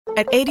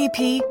At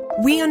ADP,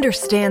 we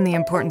understand the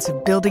importance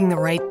of building the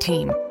right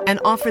team and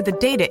offer the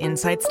data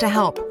insights to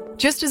help.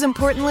 Just as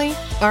importantly,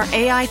 our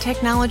AI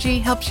technology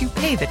helps you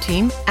pay the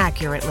team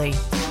accurately.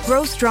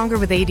 Grow stronger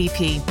with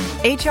ADP.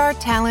 HR,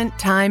 talent,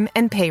 time,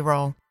 and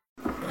payroll.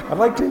 I'd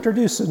like to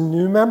introduce a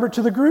new member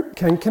to the group,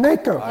 Ken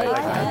Kaneko.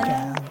 Hi,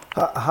 Ken.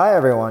 Hi,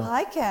 everyone.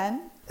 Hi,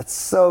 Ken. It's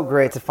so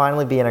great to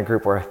finally be in a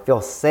group where I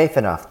feel safe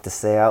enough to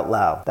say out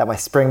loud that my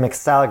spring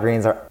mixed salad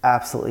greens are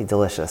absolutely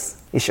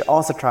delicious. You should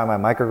also try my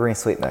microgreen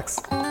sweet mix.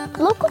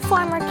 Local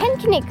farmer Ken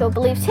Kaneko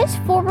believes his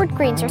Forward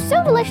Greens are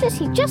so delicious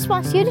he just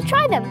wants you to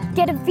try them.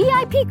 Get a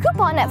VIP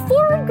coupon at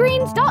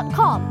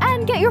forwardgreens.com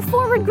and get your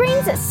Forward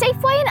Greens at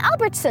Safeway and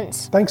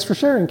Albertsons. Thanks for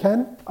sharing,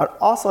 Ken. I'd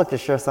also like to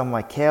share some of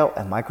my kale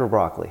and micro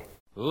broccoli.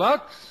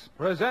 Lux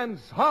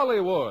presents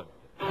Hollywood.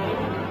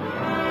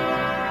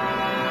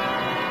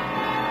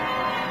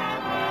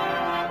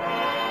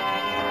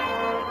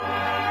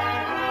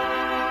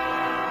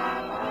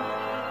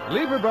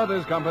 Lever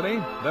Brothers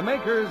Company, the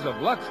makers of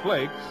Lux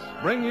Flakes,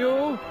 bring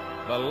you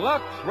the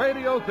Lux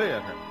Radio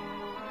Theater,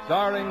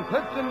 starring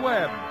Clifton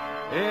Webb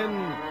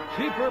in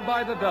Cheaper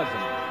by the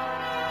Dozen.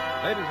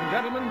 Ladies and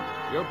gentlemen,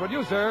 your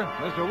producer,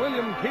 Mr.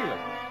 William Keeler.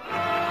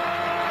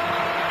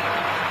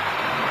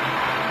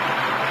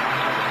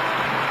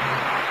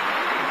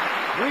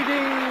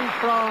 Greetings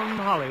from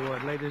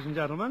Hollywood, ladies and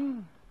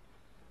gentlemen.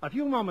 A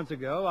few moments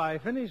ago, I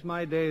finished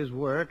my day's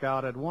work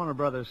out at Warner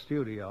Brothers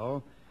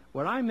Studio,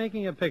 where I'm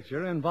making a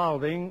picture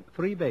involving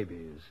 3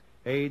 babies,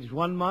 aged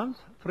 1 month,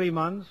 3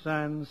 months,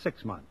 and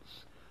 6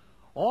 months.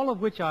 All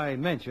of which I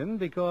mention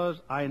because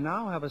I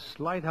now have a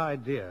slight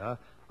idea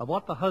of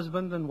what the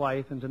husband and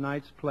wife in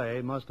tonight's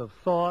play must have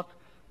thought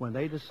when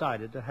they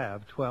decided to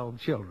have 12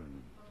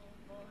 children.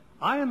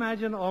 I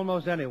imagine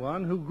almost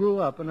anyone who grew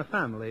up in a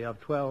family of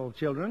 12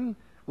 children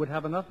would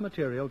have enough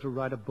material to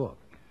write a book.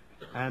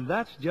 And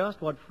that's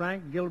just what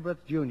Frank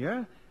Gilbreth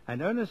Jr.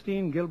 and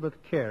Ernestine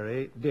Gilbreth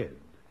Carey did,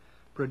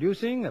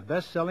 producing a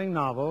best-selling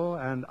novel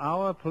and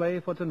our play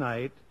for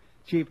tonight,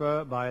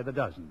 Cheaper by the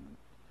Dozen.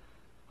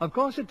 Of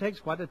course, it takes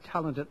quite a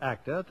talented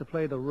actor to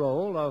play the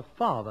role of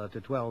father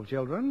to 12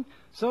 children,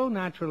 so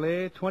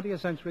naturally,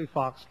 20th Century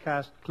Fox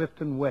cast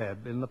Clifton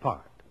Webb in the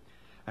part.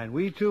 And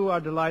we, too,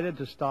 are delighted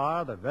to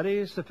star the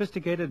very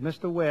sophisticated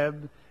Mr.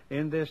 Webb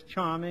in this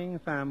charming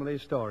family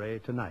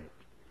story tonight.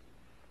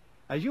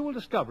 As you will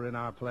discover in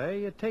our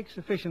play, it takes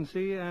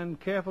efficiency and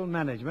careful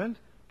management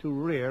to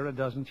rear a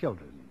dozen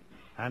children.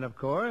 And, of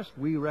course,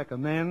 we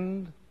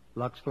recommend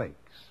Lux Flakes.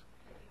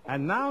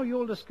 And now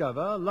you'll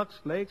discover Lux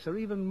Flakes are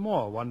even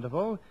more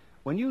wonderful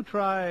when you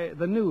try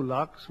the new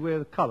Lux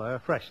with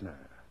color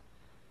freshener.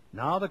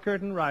 Now the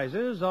curtain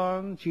rises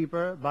on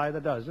Cheaper by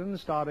the Dozen,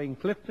 starring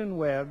Clifton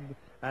Webb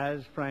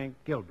as Frank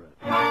Gilbreth.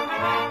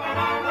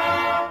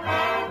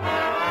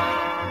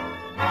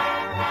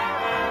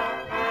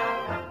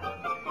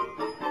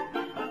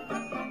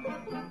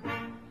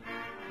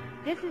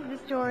 This is the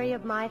story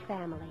of my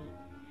family.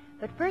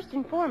 But first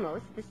and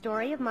foremost, the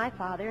story of my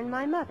father and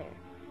my mother.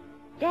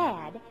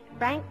 Dad,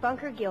 Frank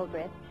Bunker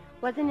Gilbreth,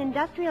 was an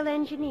industrial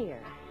engineer,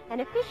 an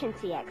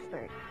efficiency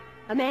expert,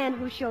 a man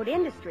who showed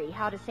industry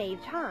how to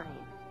save time.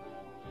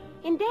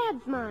 In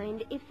Dad's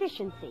mind,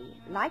 efficiency,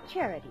 like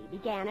charity,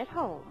 began at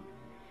home.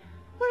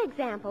 For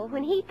example,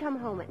 when he'd come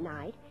home at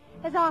night,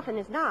 as often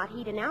as not,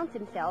 he'd announce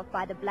himself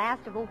by the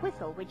blast of a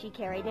whistle which he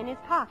carried in his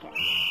pocket,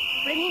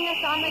 bringing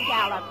us on the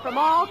gallop from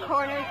all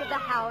corners of the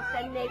house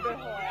and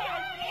neighborhood.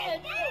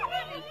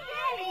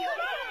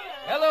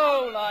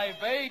 Hello, live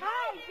bait.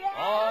 Hi,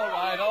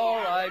 Dad. All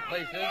right,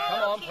 places.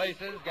 Come on,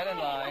 places. Get in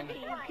line.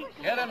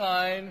 Get in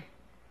line.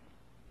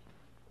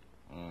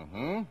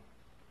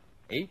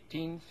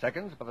 18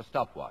 seconds for the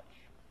stopwatch.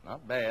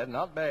 Not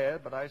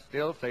bad, but I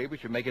still say we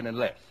should make it in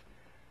less.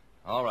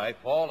 All right,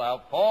 fall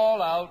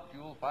out.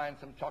 You'll find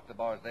some chocolate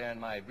bars there in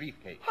my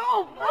briefcase.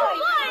 Oh, boy.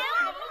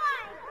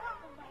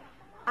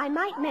 I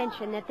might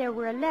mention that there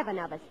were 11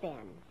 of us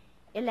then.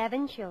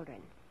 11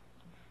 children.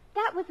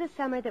 That was the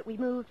summer that we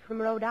moved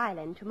from Rhode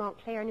Island to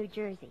Montclair, New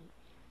Jersey.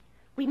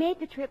 We made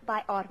the trip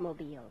by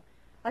automobile,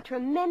 a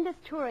tremendous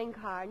touring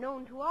car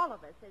known to all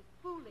of us as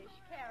Foolish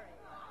Carriage.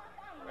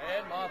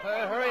 Fred,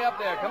 Martha, hurry up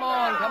there. Come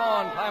on,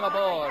 climb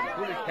aboard.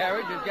 Foolish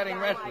Carriage is getting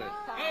restless.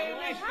 Hey,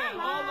 listen,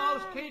 all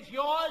those kids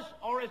yours,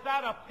 or is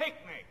that a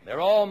picnic?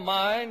 They're all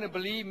mine, and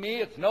believe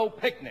me, it's no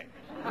picnic.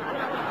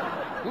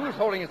 Who's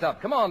holding us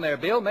up? Come on there,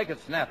 Bill. Make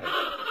it snappy.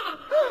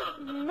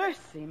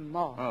 Mercy,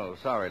 Ma. Oh,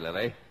 sorry,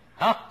 Lily.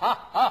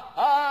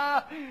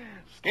 Ha!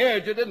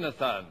 Scared you, didn't I,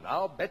 son?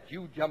 I'll bet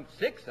you jumped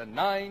 6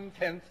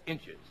 9/10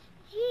 inches.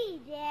 Gee,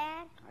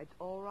 Dad. It's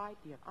all right,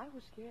 dear. I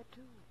was scared,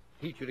 too.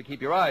 Teach you to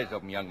keep your eyes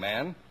open, young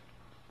man.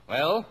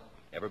 Well,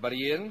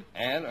 everybody in?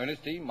 Anne,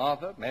 Ernestine,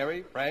 Martha,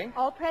 Mary, Frank?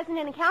 All present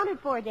and accounted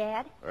for,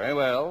 Dad. Very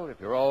well. If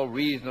you're all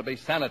reasonably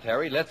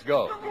sanitary, let's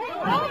go.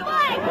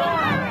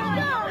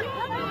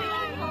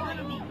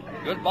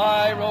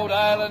 Goodbye, Rhode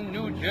Island,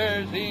 New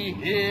Jersey.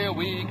 Here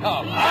we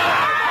come.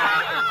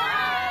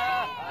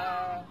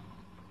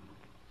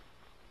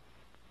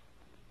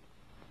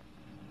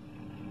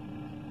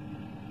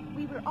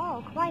 We were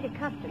all quite quite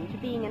accustomed to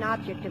being an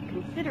object of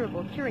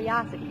considerable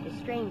curiosity to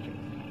strangers.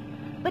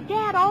 But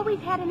Dad always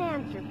had an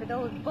answer for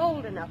those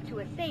bold enough to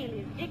assail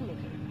his dignity.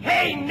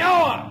 Hey,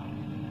 Noah!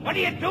 What are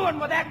you doing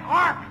with that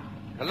ark?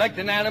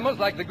 Collecting animals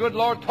like the good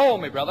Lord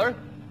told me, brother.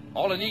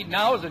 All I need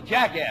now is a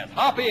jackass.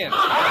 Hop in.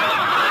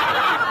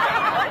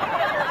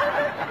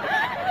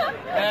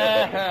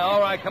 All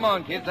right, come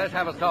on, kids. Let's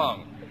have a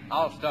song.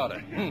 I'll start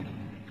it.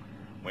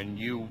 When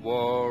you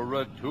wore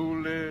a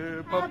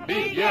tulip, a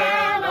big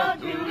yellow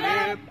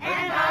tulip,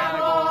 and I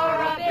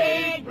wore a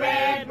big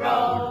red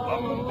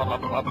rose.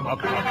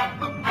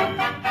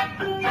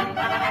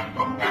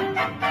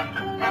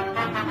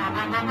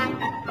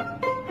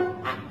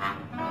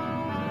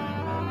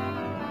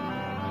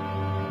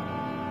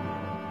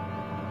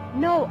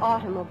 No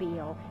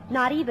automobile,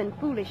 not even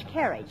foolish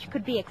carriage,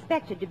 could be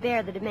expected to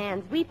bear the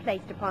demands we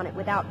placed upon it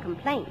without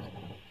complaint.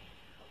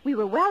 We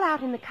were well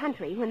out in the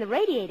country when the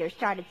radiator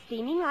started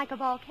steaming like a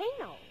volcano.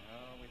 Oh,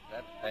 with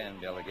that fan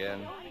bill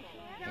again.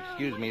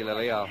 Excuse me,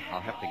 Lily. I'll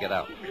have to get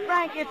out.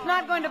 Frank, it's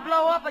not going to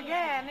blow up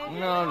again, is it?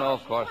 No,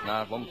 of course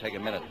not. Won't take a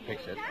minute to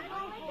fix it.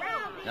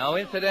 Now,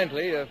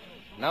 incidentally,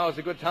 now is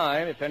a good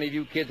time if any of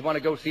you kids want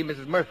to go see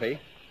Mrs. Murphy.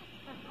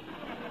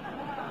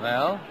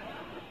 Well,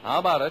 how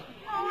about it?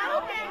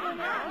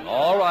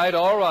 All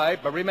right.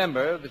 But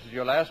remember, this is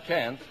your last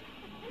chance.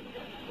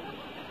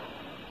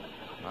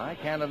 I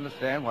can't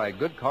understand why a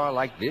good car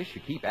like this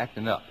should keep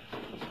acting up.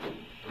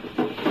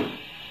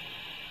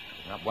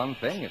 Not one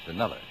thing, it's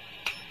another.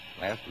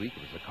 Last week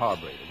it was the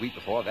carburetor. The week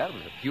before that it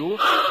was the fuel.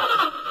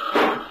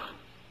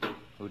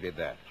 Who did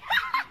that?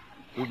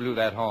 Who blew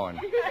that horn?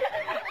 That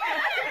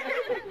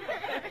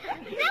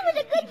was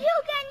a good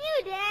joke on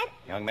you, Dad.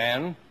 Young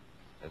man,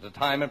 there's a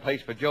time and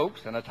place for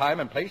jokes and a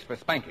time and place for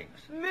spankings.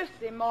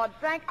 Missy Maud,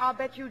 Frank, I'll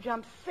bet you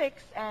jumped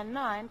 6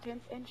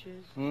 9/10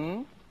 inches.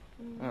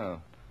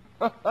 Oh.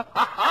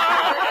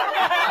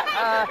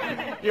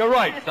 You're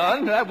right,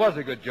 son. That was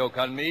a good joke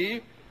on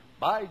me.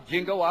 By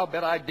jingo, I'll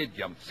bet I did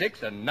jump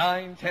 6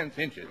 9/10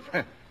 inches.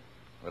 Would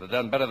have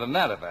done better than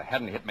that if I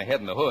hadn't hit my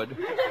head in the hood.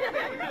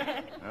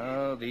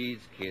 Oh, these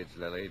kids,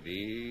 Lily,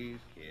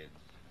 these kids.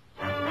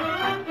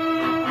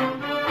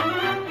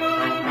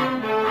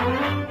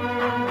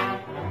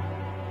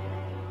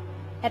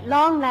 At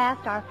long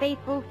last, our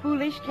faithful,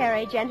 foolish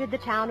carriage entered the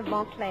town of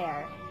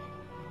Montclair.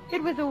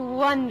 It was a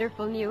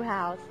wonderful new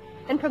house,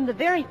 and from the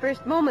very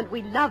first moment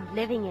we loved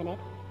living in it.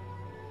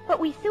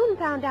 But we soon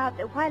found out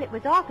that while it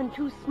was often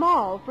too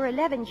small for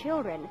 11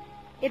 children,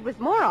 it was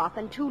more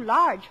often too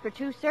large for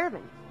 2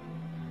 servants.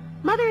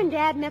 Mother and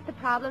Dad met the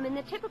problem in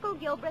the typical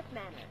Gilbreth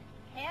manner.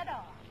 Head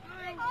on.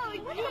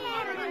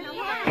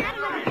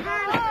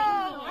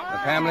 The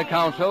family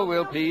council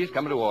will please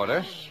come to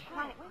order.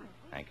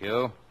 Thank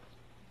you.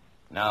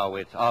 Now,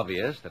 it's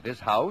obvious that this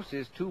house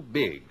is too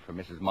big for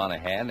Mrs.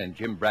 Monahan and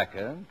Jim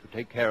Bracken to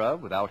take care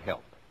of without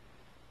help.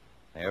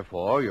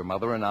 Therefore, your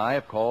mother and I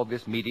have called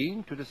this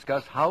meeting to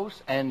discuss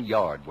house and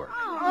yard work.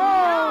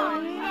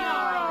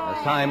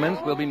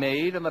 Assignments will be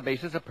made on the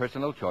basis of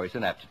personal choice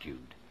and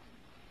aptitude.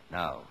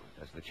 Now,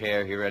 does the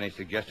chair hear any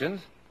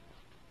suggestions?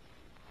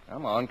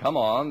 Come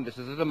on. This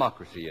is a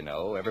democracy, you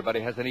know.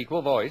 Everybody has an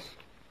equal voice.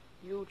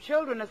 You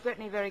children are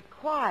certainly very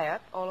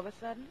quiet all of a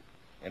sudden.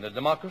 In a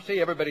democracy,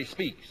 everybody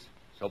speaks.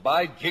 So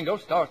by jingo,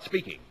 start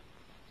speaking.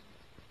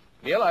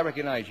 Bill, I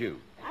recognize you.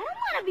 I don't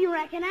want to be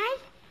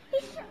recognized.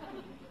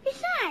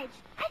 Besides,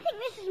 I think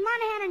Mrs.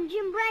 Monahan and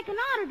Jim Bracken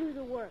ought to do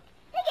the work.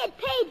 They get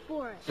paid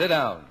for it. Sit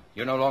down.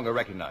 You're no longer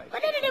recognized.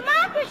 But in a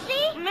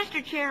democracy...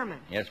 Mr.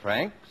 Chairman. Yes,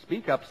 Frank?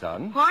 Speak up,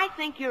 son. I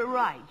think you're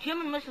right.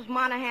 Jim and Mrs.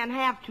 Monahan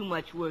have too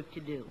much work to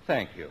do.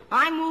 Thank you.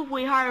 I move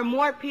we hire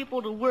more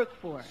people to work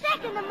for us.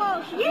 Second the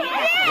motion.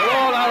 Yeah. You're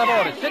all out of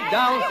order. Sit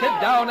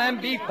down,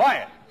 and be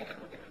quiet.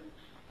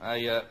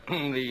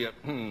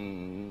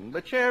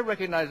 The chair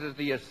recognizes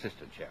the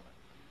assistant chairman.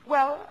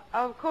 Well,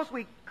 of course,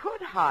 we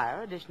could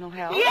hire additional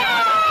help.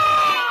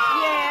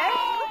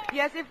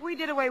 Yes, if we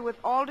did away with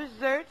all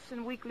desserts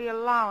and weekly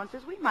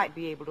allowances, we might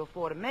be able to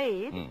afford a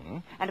maid. Mm-hmm.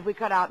 And if we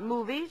cut out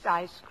movies,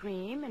 ice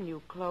cream, and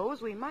new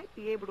clothes, we might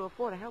be able to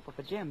afford a helper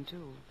for Jim,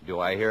 too. Do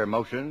I hear a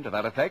motion to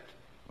that effect?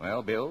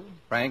 Well, Bill,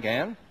 Frank,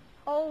 Ann?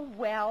 Oh,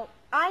 well,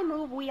 I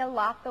move we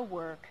allot the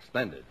work.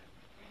 Splendid.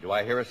 Do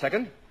I hear a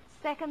second?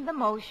 Second the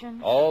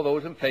motion. All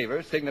those in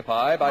favor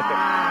signify by...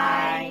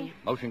 Aye.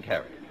 Motion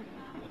carried.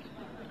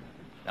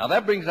 Now,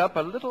 that brings up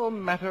a little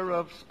matter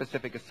of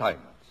specific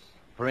assignments.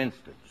 For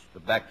instance, the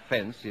back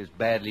fence is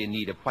badly in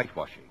need of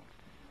whitewashing.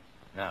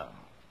 Now,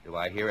 do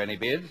I hear any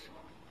bids?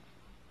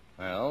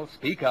 Well,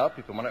 speak up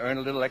if you want to earn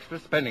a little extra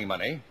spending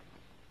money.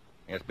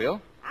 Yes,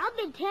 Bill? I'll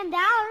bid $10.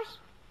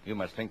 You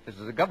must think this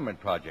is a government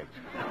project.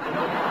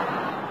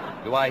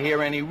 Do I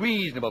hear any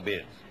reasonable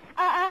bids?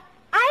 I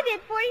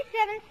bid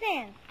 47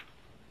 cents.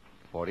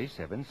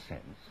 47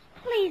 cents?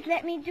 Please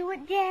let me do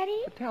it,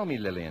 Daddy. But tell me,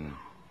 Lillian,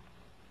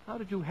 how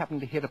did you happen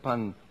to hit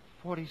upon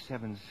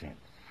 47 cents?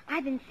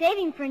 I've been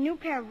saving for a new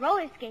pair of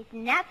roller skates,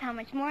 and that's how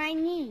much more I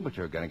need. But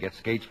you're going to get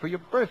skates for your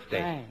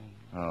birthday. Hey.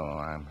 Oh,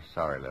 I'm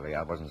sorry, Lily.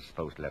 I wasn't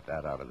supposed to let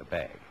that out of the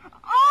bag.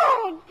 Oh!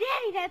 Oh,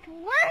 Daddy, that's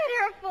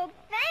wonderful.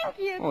 Thank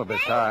you. Well,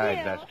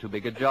 besides, that's too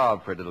big a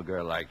job for a little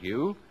girl like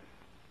you.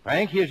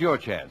 Frank, here's your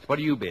chance. What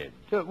do you bid?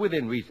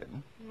 Within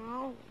reason.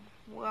 Oh,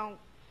 well,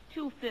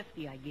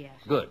 $250, I guess.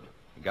 Good.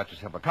 You got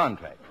yourself a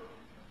contract.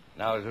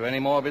 Now, is there any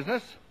more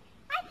business?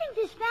 I think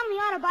this family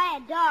ought to buy a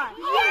dog.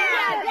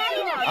 Yeah,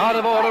 Daddy. Out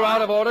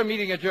of order.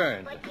 Meeting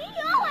adjourned. But Gigi,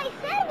 all I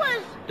said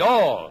was...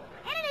 Dog.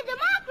 And in a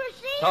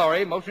democracy...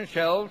 Sorry, motion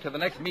shelved to the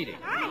next meeting.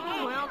 All right.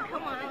 Oh, well,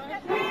 come on.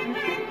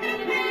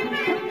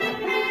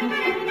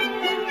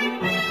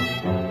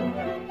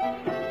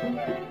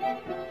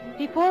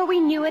 Before we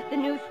knew it, the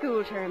new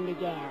school term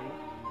began.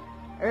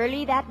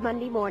 Early that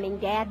Monday morning,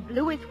 Dad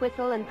blew his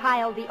whistle and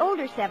piled the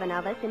older 7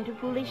 of us into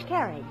Foolish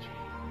carriage.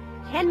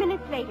 10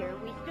 minutes later,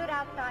 we stood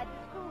outside the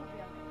school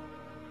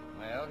building.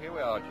 Well, here we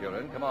are,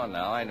 children. Come on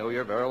now. I know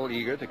you're very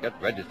eager to get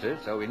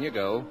registered, so in you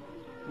go.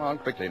 Come on,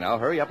 quickly now.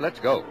 Hurry up. Let's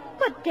go.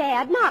 But,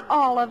 Dad, not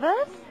all of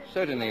us.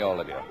 Certainly all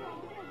of you.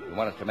 You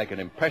want us to make an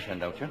impression,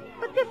 don't you?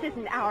 But this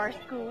isn't our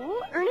school.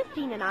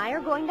 Ernestine and I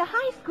are going to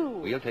high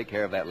school. We'll take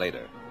care of that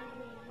later.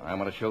 I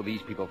want to show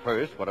these people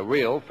first what a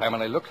real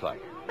family looks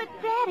like. But,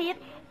 Daddy, it's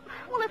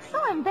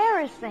so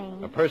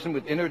embarrassing. A person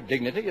with inner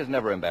dignity is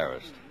never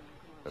embarrassed.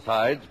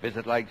 Besides,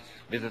 visits like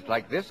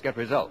this get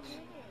results.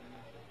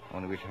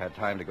 Only wish I had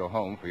time to go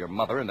home for your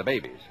mother and the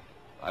babies.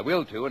 I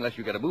will, too, unless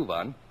you get a move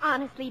on.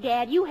 Honestly,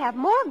 Dad, you have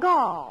more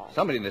gall.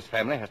 Somebody in this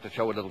family has to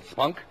show a little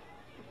spunk.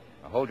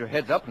 Now hold your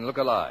heads up and look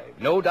alive.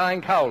 No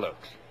dying cow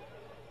looks.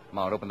 Come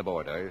on, open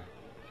the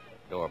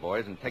door,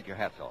 boys, and take your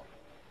hats off.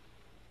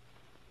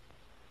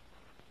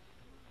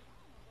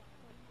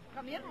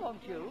 Come in,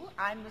 won't you?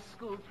 I'm the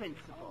school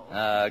principal.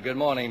 Good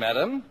morning,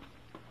 madam.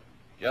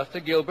 Just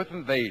a Gilbert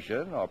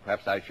invasion, or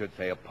perhaps I should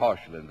say a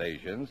partial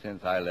invasion,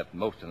 since I left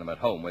most of them at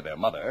home with their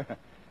mother.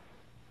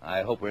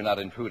 I hope we're not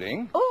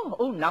intruding.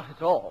 Oh, not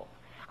at all.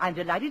 I'm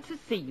delighted to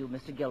see you,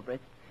 Mr. Gilbert.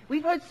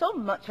 We've heard so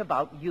much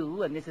about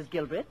you and Mrs.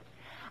 Gilbert.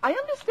 I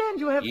understand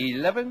you have...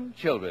 11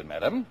 children,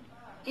 madam.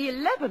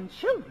 11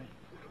 children?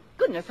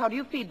 Goodness, how do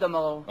you feed them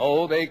all?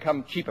 Oh, they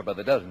come cheaper by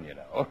the dozen, you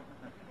know.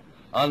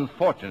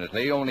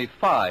 Unfortunately, only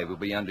 5 will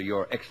be under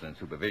your excellent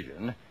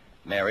supervision.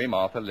 Mary,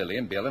 Martha, Lily,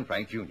 and Bill, and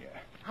Frank Jr.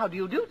 How do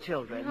you do,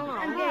 children?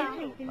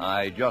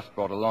 I just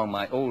brought along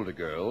my older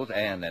girls,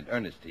 Anne and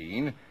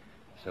Ernestine,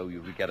 so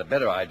you will get a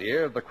better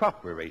idea of the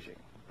crop we're raising.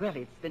 Well,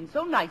 it's been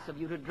so nice of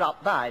you to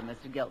drop by,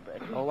 Mr.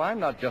 Gilbert. Oh, I'm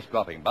not just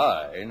dropping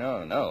by.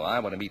 No. I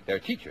want to meet their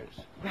teachers.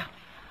 Well,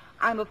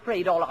 I'm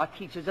afraid all our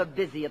teachers are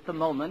busy at the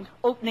moment.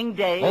 Opening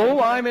day.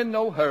 Oh, I'm in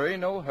no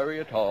hurry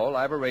at all.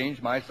 I've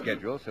arranged my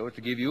schedule so as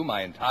to give you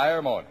my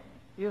entire morning.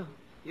 You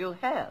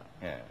have?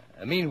 Yeah.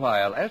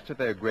 Meanwhile, as to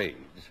their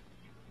grades,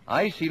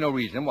 I see no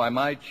reason why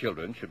my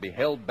children should be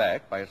held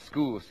back by a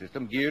school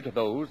system geared to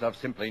those of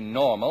simply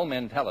normal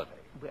mentality.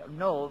 Well,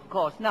 no, of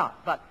course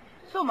not, but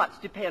so much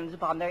depends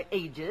upon their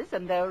ages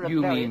and their...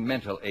 You mean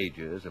mental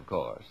ages, of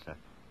course.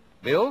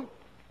 Bill,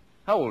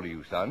 how old are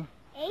you, son?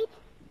 8.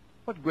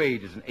 What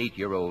grade does an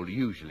 8-year-old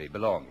usually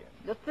belong in?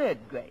 The 3rd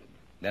grade.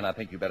 Then I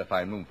think you better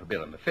find room for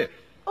Bill in the 5th.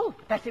 Oh,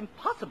 that's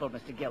impossible,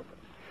 Mr. Gilbert.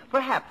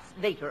 Perhaps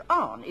later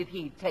on, if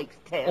he takes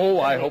tests... Oh,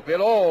 I hope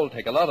they'll all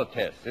take a lot of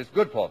tests. It's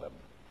good for them.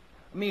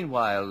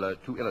 Meanwhile,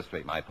 to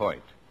illustrate my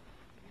point.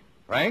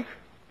 Frank,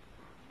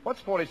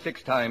 what's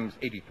 46 times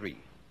 83?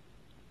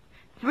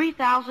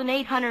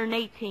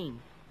 3,818.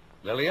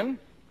 Lillian,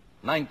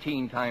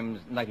 19 times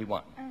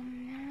 91.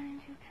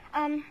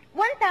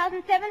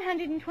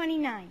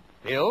 1,729.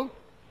 Bill,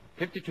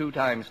 52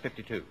 times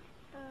 52.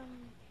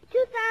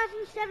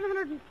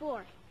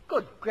 2,704.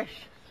 Good gracious.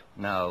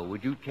 Now,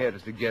 would you care to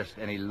suggest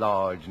any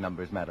large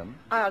numbers, madam?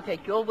 I'll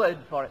take your word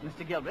for it,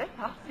 Mr. Gilbert.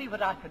 I'll see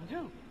what I can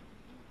do.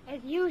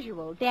 As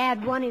usual,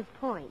 Dad won his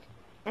point.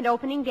 And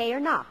opening day or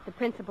not, the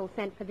principal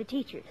sent for the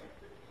teachers.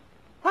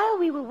 While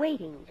we were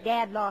waiting,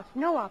 Dad lost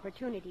no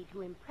opportunity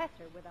to impress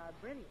her with our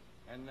brilliance.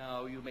 And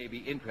now you may be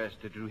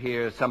interested to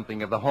hear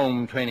something of the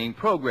home training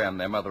program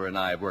their mother and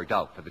I have worked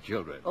out for the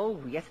children.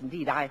 Oh, yes,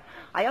 indeed. I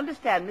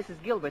understand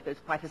Mrs. Gilbert is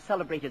quite a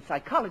celebrated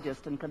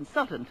psychologist and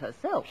consultant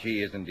herself.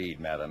 She is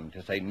indeed, madam,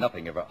 to say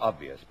nothing of her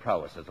obvious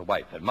prowess as a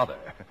wife and mother.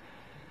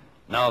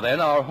 Now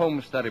then, our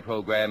home study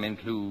program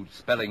includes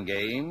spelling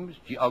games,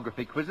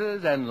 geography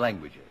quizzes, and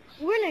languages.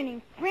 We're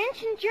learning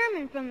French and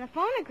German from the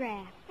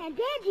phonograph. And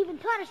Dad's even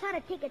taught us how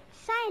to take a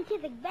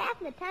scientific bath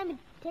in the time it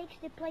takes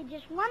to play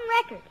just one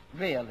record.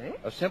 Really?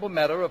 A simple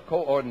matter of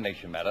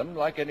coordination, madam,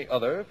 like any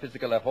other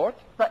physical effort.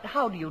 But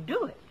how do you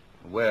do it?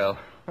 Well,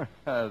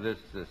 this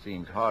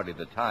seems hardly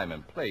the time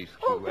and place to...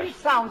 Oh, this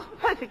sounds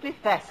perfectly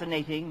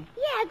fascinating.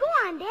 Yeah, go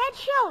on, Dad,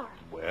 show her.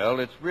 Well,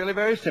 it's really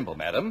very simple,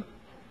 madam.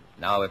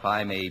 Now, if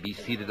I may be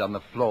seated on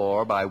the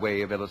floor by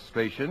way of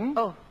illustration.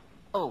 Oh,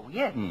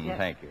 yes, yes.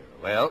 Thank you.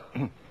 Well,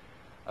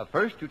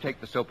 first you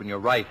take the soap in your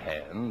right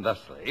hand,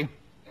 thusly,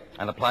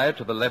 and apply it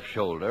to the left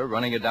shoulder,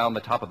 running it down the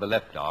top of the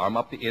left arm,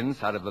 up the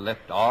inside of the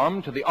left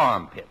arm to the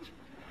armpit.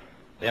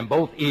 Then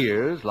both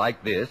ears,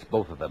 like this,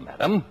 both of them,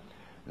 madam.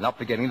 Not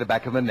forgetting the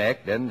back of the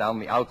neck, then down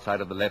the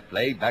outside of the left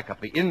leg, back up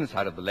the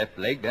inside of the left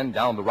leg, then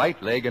down the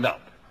right leg and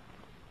up.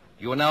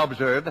 You will now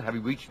observe that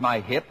having reached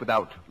my hip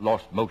without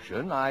lost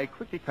motion, I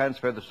quickly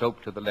transfer the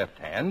soap to the left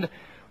hand,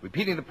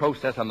 repeating the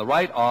process on the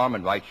right arm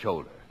and right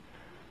shoulder.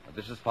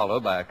 This is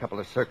followed by a couple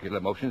of circular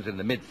motions in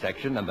the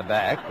midsection and the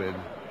back with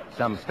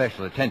some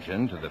special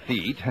attention to the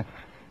feet.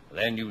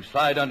 Then you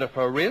slide under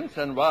for a rinse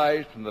and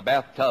rise from the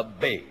bathtub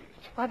bathed.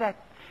 Why,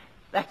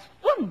 that's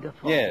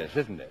wonderful. Yes,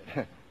 isn't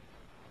it?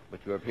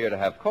 But you appear to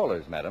have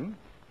callers, madam.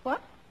 What?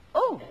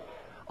 Oh,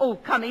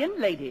 come in,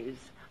 ladies.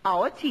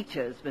 Our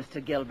teachers, Mr.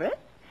 Gilbert.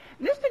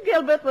 Mr.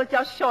 Gilbert was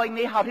just showing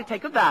me how to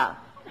take a bath.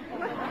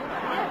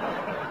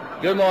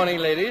 Good morning,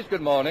 ladies.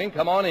 Good morning.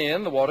 Come on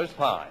in. The water's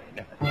fine.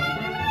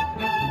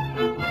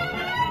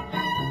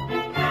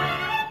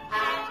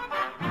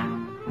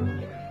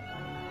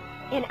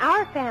 In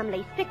our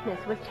family,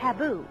 sickness was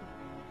taboo.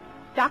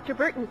 Dr.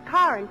 Burton's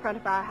car in front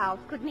of our house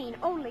could mean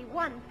only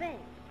one thing.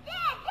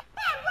 Dad,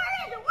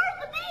 where is it? Where's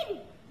the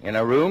baby? In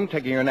a room,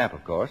 taking your nap,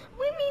 of course.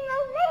 We mean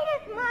the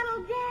latest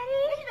model,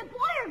 Daddy. Is it a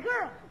boy or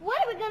girl? What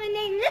are we going to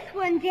name this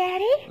one,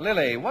 Daddy?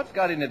 Lily, what's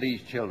got into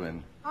these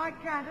children? I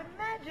can't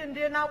imagine,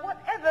 dear. Now,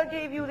 whatever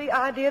gave you the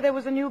idea there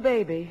was a new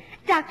baby?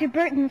 Dr.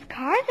 Burton's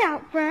car's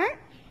out front.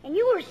 And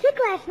you were sick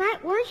last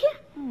night, weren't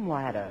you?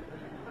 I had a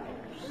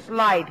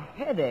slight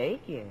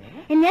headache, yes.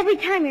 And every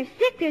time you're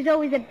sick, there's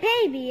always a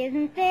baby,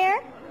 isn't there?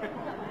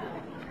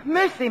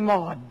 Mercy,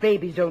 Maud,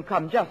 babies don't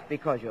come just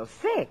because you're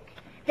sick.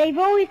 They've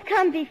always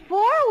come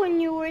before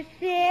when you were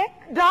sick.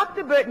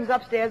 Dr. Burton's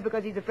upstairs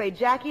because he's afraid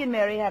Jackie and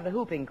Mary have the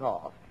whooping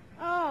cough.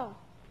 Oh,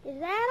 is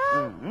that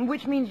all?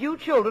 Which means you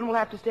children will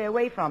have to stay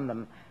away from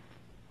them.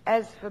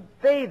 As for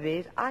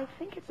babies, I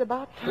think it's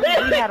about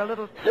time we had a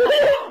little...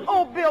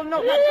 Oh, Bill,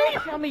 no, now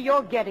don't tell me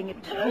you're getting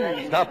it,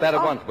 too. Stop that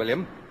at once,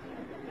 William.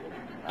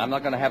 I'm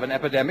not going to have an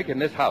epidemic in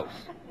this house.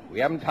 We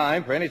haven't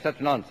time for any such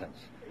nonsense.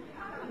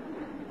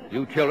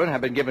 You children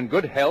have been given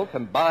good health,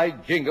 and by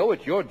jingo,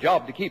 it's your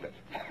job to keep it.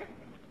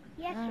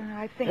 Yes, sir.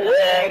 I think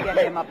I'll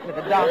get him up to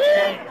the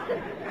doctor.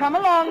 Come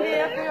along,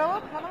 dear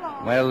Phil. Come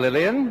along. Well,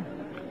 Lillian,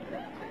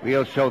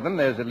 we'll show them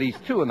there's at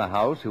least two in the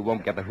house who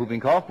won't get the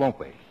whooping cough, won't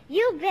we?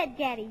 You bet,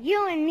 Daddy.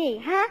 You and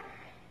me, huh?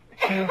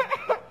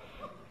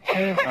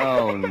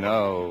 Oh,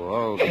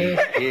 no. Oh,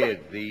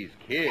 these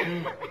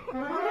kids.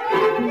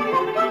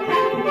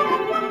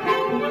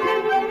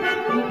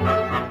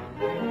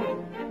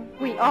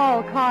 We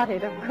all caught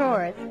it, of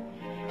course.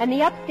 And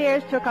the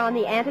upstairs took on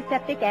the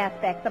antiseptic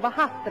aspects of a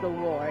hospital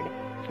ward,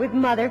 with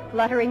Mother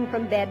fluttering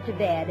from bed to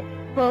bed,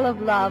 full of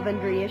love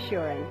and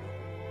reassurance.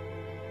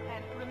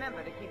 And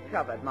remember to keep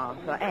covered, Mom.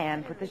 So,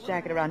 Anne, put this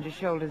jacket around your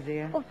shoulders,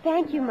 dear. Oh,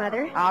 thank you,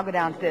 Mother. I'll go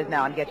downstairs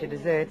now and get your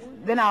desserts.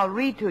 Then I'll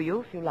read to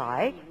you, if you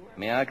like.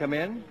 May I come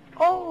in?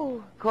 Oh,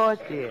 of course,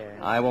 dear.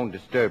 I won't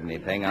disturb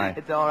anything.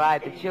 It's all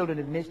right. The children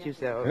have missed you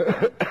so.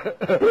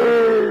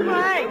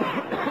 Frank!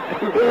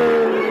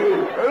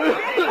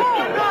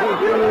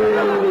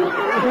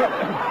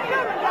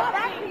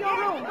 Back to your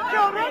room.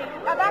 Children,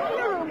 back to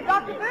your room.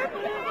 Dr.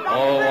 Burton.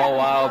 Oh,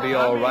 I'll be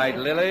all right,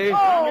 Lily.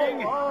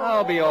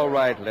 I'll be all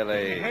right,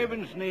 Lily. In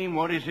heaven's name,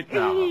 what is it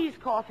now? He's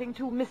coughing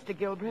too, Mr.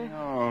 Gilbert.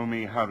 Oh,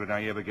 me, how did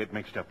I ever get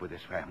mixed up with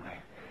this family?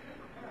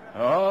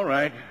 All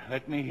right,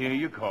 let me hear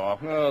you cough.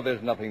 Oh,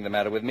 there's nothing the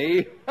matter with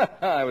me.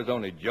 I was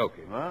only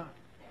joking. Huh?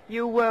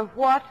 You were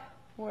what?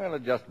 Well,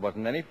 it just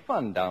wasn't any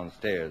fun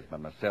downstairs by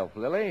myself,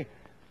 Lily.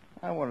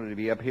 I wanted to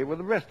be up here with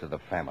the rest of the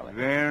family.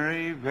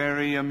 Very,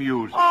 very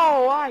amusing.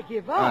 Oh, I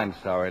give up. I'm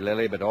sorry,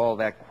 Lily, but all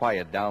that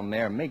quiet down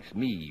there makes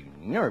me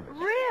nervous.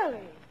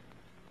 Really?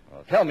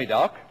 Well, tell me,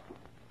 Doc,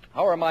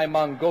 how are my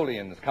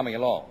Mongolians coming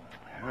along?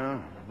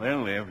 Oh,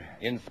 they'll live.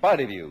 In spite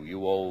of you,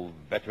 you old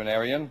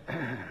veterinarian.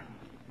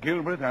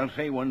 Gilbert, I'll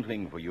say one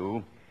thing for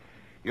you.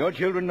 Your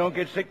children don't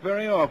get sick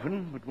very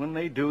often, but when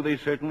they do, they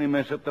certainly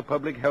mess up the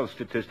public health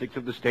statistics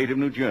of the state of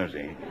New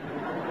Jersey.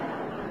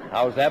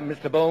 How's that,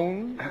 Mr.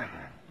 Bones?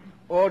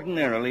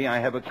 Ordinarily, I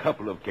have a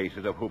couple of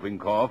cases of whooping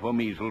cough or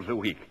measles a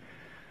week.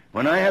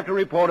 When I have to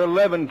report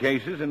 11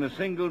 cases in a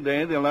single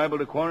day, they're liable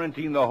to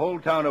quarantine the whole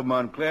town of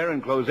Montclair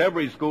and close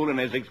every school in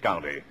Essex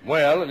County.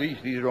 Well, at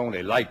least these are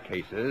only light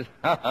cases.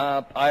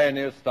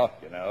 Pioneer stuff,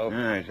 you know.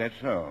 Yes, that's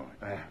so.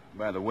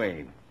 By the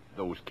way,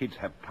 those kids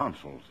have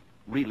tonsils,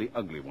 really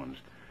ugly ones.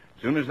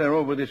 As soon as they're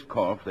over this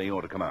cough, they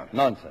ought to come out.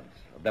 Nonsense.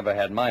 I've never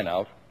had mine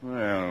out.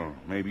 Well,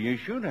 maybe you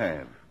should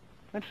have.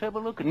 Let's have a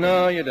look at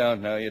No, them. you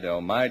don't. No, you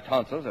don't. My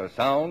tonsils are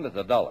sound as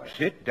a dollar.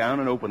 Sit down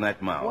and open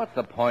that mouth. What's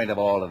the point of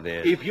all of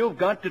this? If you've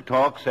got to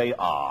talk, say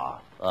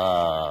ah.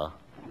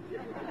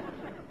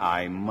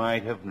 I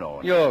might have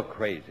known. You're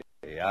crazy.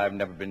 I've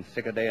never been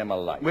sick a day in my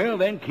life. Well,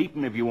 then keep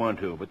them if you want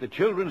to. But the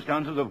children's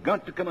tonsils have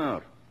got to come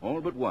out.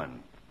 All but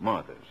one.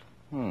 Martha's.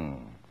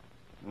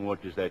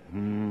 What does that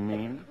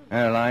mean?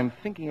 Well, I'm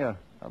thinking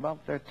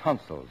about their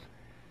tonsils.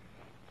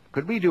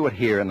 Could we do it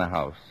here in the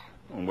house?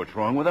 Well, what's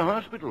wrong with the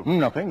hospital?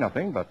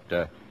 Nothing.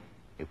 But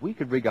if we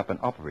could rig up an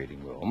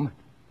operating room,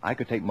 I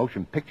could take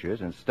motion pictures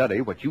and study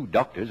what you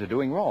doctors are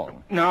doing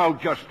wrong. Now,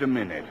 just a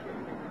minute.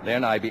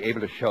 Then I'd be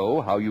able to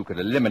show how you could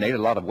eliminate a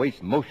lot of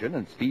waste motion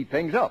and speed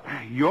things up.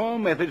 Your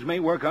methods may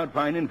work out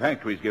fine in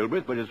factories,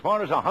 Gilbert, but as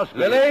far as a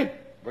hospital... Lily?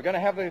 We're going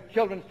to have the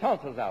children's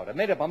tonsils out. I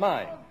made up my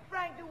mind.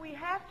 Frank, do we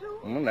have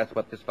to? That's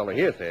what this fellow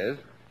here says.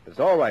 It's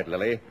all right,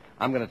 Lily.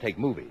 I'm going to take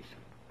movies.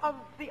 Of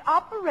the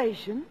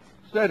operations?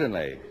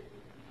 Certainly.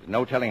 There's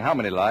no telling how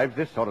many lives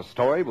this sort of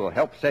story will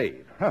help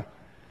save.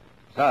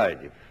 Besides,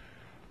 if it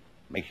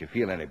makes you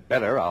feel any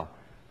better, I'll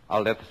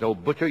let this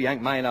old butcher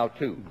yank mine out,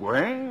 too.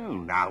 Well,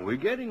 now we're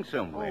getting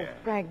somewhere.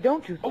 Oh, Frank,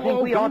 don't you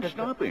think we ought don't to...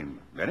 stop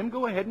him. Let him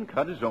go ahead and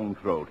cut his own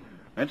throat.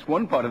 That's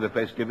one part of the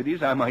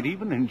festivities I might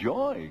even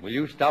enjoy. Will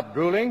you stop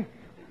drooling?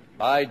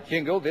 By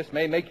jingle, this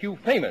may make you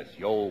famous,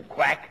 you old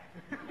quack.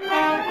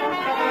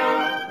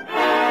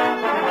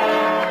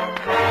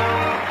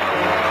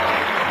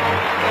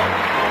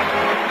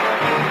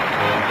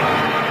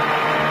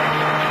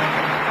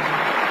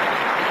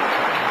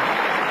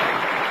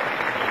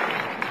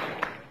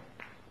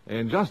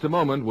 In just a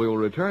moment, we will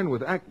return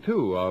with Act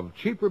Two of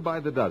Cheaper by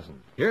the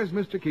Dozen. Here's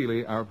Mr.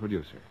 Keeley, our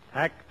producer.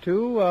 Act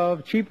 2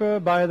 of Cheaper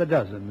by the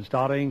Dozen,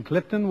 starring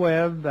Clifton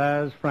Webb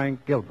as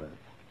Frank Gilbert.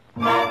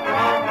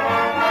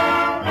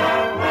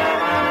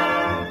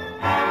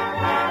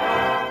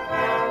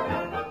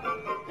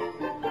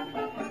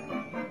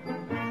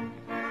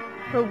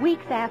 For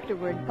weeks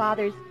afterward,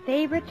 Father's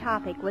favorite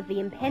topic was the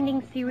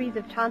impending series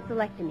of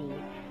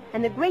tonsillectomies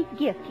and the great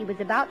gift he was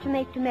about to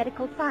make to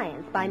medical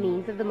science by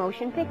means of the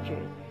motion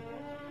pictures.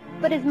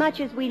 But as much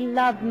as we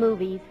loved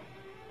movies,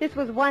 this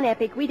was one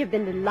epic we'd have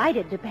been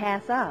delighted to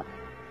pass up.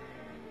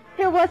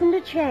 There wasn't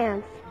a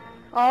chance.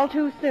 All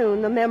too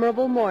soon, the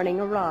memorable morning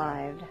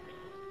arrived.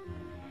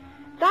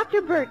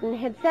 Dr. Burton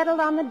had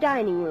settled on the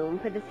dining room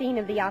for the scene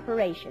of the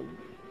operation.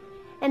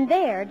 And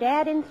there,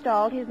 Dad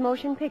installed his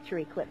motion picture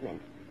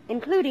equipment,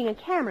 including a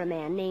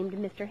cameraman named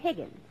Mr.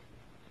 Higgins.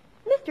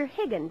 Mr.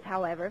 Higgins,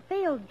 however,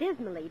 failed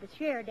dismally to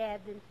share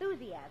Dad's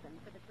enthusiasm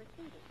for the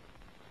proceedings.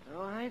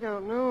 Oh, I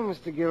don't know,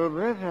 Mr.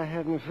 Gilbert. I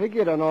hadn't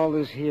figured on all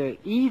this here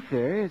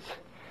ether.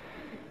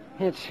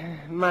 It's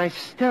my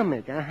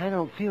stomach. I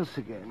don't feel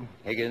so good.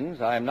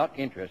 Higgins, I'm not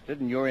interested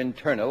in your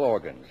internal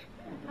organs.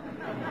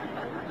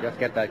 Just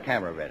get that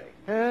camera ready.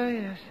 Oh,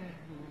 yes.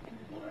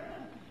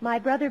 My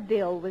brother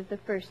Bill was the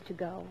first to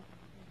go.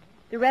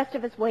 The rest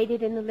of us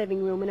waited in the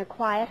living room in a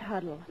quiet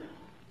huddle.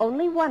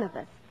 Only one of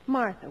us,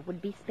 Martha,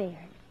 would be spared.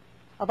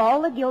 Of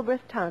all the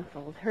Gilbreth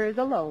tonsils, hers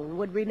alone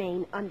would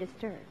remain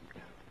undisturbed.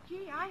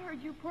 Gee, I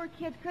heard you poor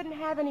kids couldn't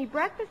have any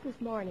breakfast this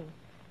morning.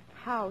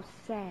 How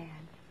sad.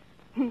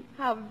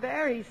 How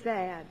very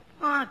sad.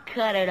 Oh,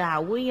 cut it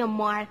out, will you,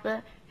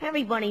 Martha?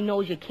 Everybody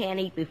knows you can't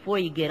eat before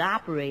you get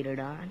operated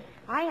on.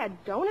 I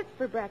had donuts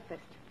for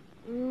breakfast.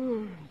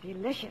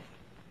 Delicious.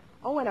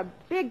 Oh, and a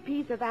big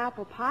piece of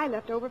apple pie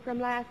left over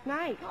from last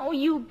night. Oh,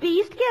 you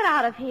beast, get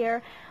out of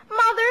here.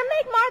 Mother,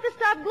 make Martha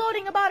stop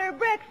gloating about her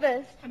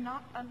breakfast.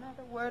 Not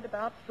another word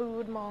about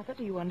food, Martha.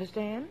 Do you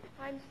understand?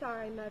 I'm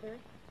sorry, Mother.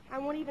 I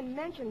won't even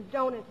mention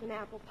donuts and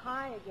apple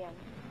pie again.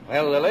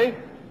 Well, Lily,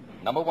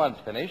 number one's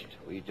finished.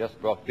 We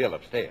just brought Bill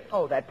upstairs.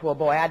 Oh, that poor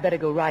boy. I'd better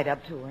go right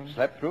up to him.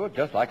 Slept through it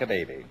just like a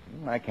baby.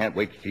 I can't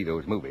wait to see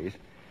those movies.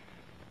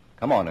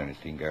 Come on,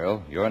 Ernestine,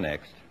 girl. You're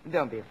next.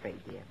 Don't be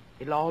afraid, dear.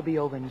 It'll all be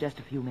over in just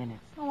a few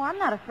minutes. Oh, I'm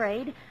not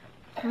afraid.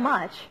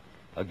 Much.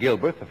 A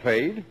Gilbert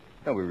afraid?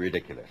 Don't be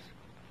ridiculous.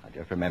 Now,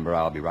 just remember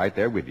I'll be right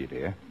there with you,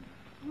 dear.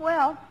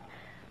 Well,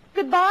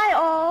 goodbye,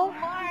 all.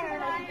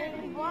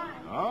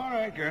 All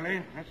right,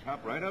 girlie. Let's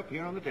hop right up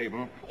here on the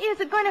table. Is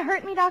it going to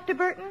hurt me, Dr.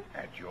 Burton?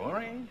 At your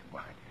age?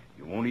 Why,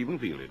 you won't even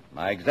feel it.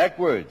 My exact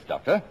words,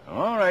 Doctor.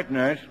 All right,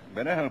 nurse.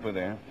 Better help her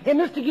there. Hey,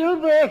 Mr.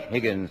 Gilbert.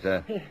 Higgins,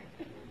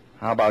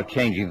 how about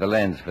changing the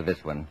lens for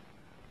this one?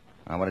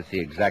 I want to see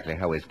exactly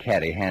how his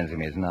caddy hands him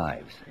his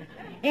knives.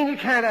 Ain't it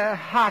kind of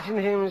hot in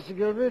here, Mr.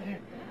 Gilbert?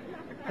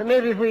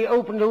 Maybe if we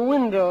opened a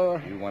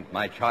window. You want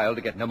my child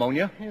to get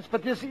pneumonia? Yes,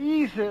 but this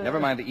ether... Never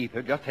mind the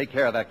ether. Just take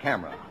care of that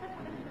camera.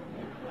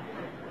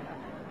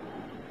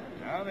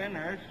 Now then,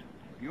 nurse.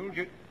 You'll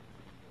just...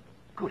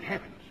 Good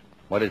heavens.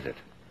 What is it?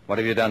 What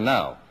have you done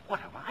now? What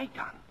have I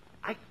done?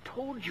 I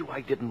told you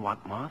I didn't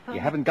want Martha. You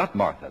haven't got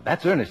Martha.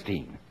 That's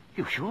Ernestine.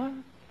 You sure?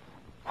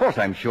 Of course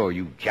I'm sure,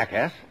 you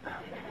jackass.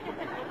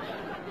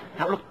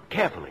 Now, look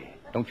carefully.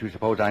 Don't you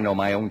suppose I know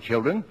my own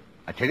children?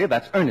 I tell you,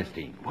 that's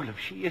Ernestine. Well, if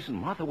she isn't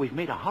Martha, we've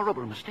made a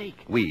horrible mistake.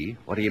 We?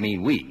 What do you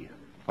mean, we?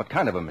 What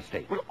kind of a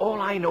mistake? Well,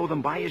 all I know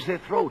them by is their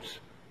throats.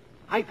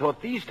 I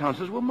thought these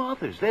tonsils were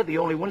Martha's. They're the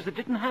only ones that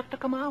didn't have to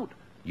come out.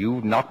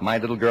 You knocked my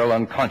little girl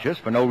unconscious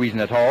for no reason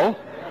at all?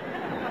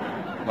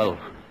 Well,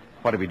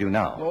 what do we do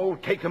now? Oh,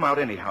 take them out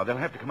anyhow. They'll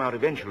have to come out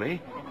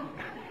eventually.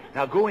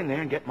 Now go in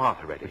there and get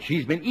Martha ready. But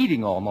she's been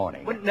eating all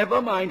morning. But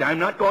never mind. I'm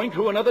not going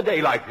through another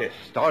day like this.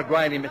 Start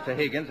grinding, Mr.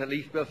 Higgins. At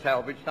least we'll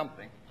salvage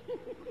something.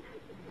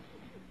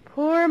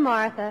 Poor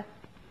Martha.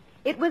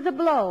 It was a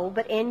blow,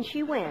 but in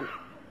she went,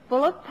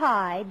 full of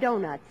pie,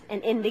 donuts,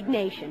 and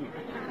indignation.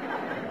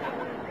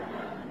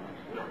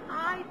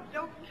 I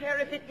don't care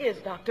if it is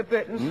Dr.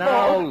 Burton's No,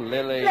 fault.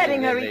 Lily.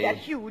 Letting her Lily. eat that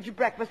huge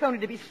breakfast only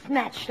to be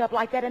snatched up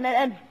like that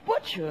and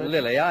butchered.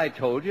 Lily, I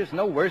told you it's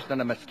no worse than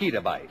a mosquito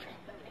bite.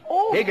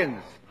 Oh.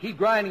 Higgins, keep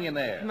grinding in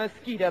there.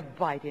 Mosquito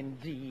bite,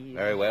 indeed.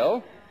 Very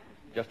well.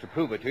 Just to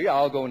prove it to you,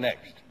 I'll go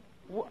next.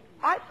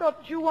 I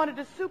thought you wanted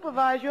to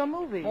supervise your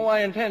movie. Oh, I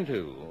intend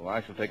to.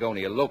 I shall take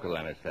only a local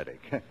anesthetic.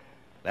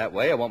 That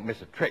way I won't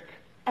miss a trick.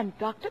 And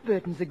Dr.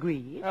 Burton's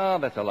agreed. Oh,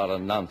 that's a lot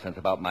of nonsense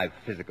about my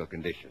physical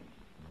condition.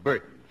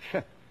 Burton.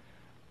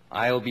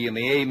 I'll be in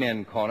the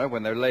amen corner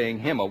when they're laying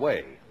him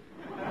away.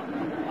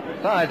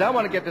 Besides, I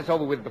want to get this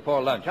over with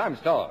before lunch. I'm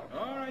starved.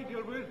 All right,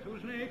 Gilbert.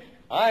 Who's next?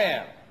 I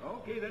am.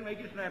 Okay, then make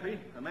it snappy.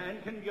 A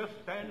man can just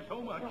stand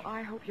so much. Well,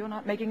 I hope you're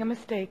not making a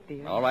mistake,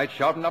 dear. All right,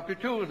 sharpen up your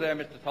tools there,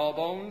 Mr.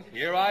 Tallbones.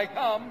 Here I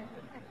come.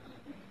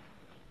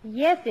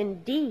 Yes,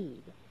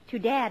 indeed. To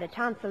Dad, a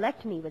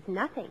tonsillectomy was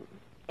nothing.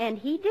 And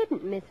he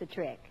didn't miss a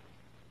trick.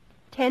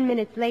 10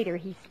 minutes later,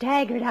 he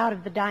staggered out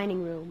of the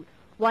dining room,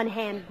 one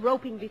hand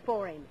groping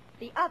before him,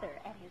 the other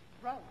at his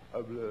throat.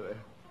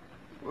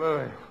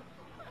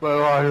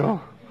 Where are you?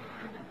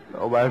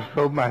 Oh,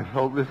 my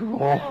throat, this is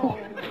awful.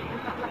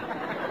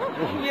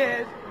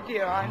 Yes,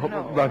 dear, I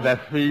know. But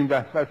that fiend,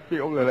 I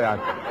feel that I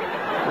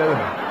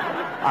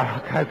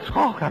can't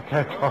talk.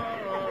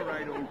 All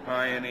right, old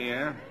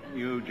pioneer.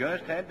 You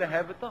just had to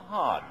have it the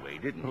hard way,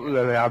 didn't you?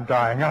 Lily, I'm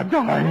dying.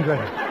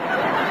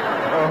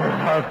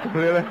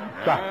 Really?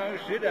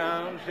 Sit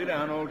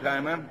down,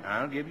 old-timer.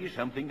 I'll give you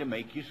something to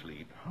make you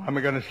sleep. I'm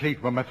going to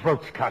sleep when my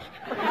throat's cut.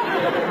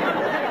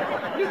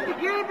 Mr.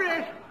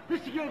 Gilbert!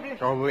 Mr. Gilbert!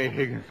 Go away,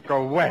 Higgins.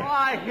 Go away. Oh,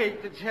 I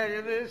hate to tell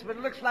you this, but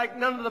it looks like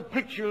none of the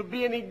picture will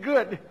be any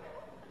good.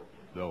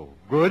 No.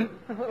 Good?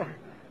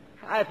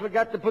 I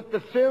forgot to put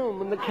the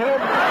film in the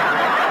camera.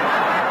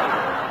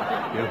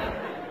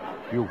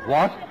 You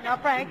what? Now,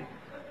 Frank,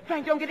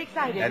 don't get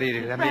excited. Let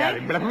me at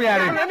him.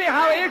 Let me,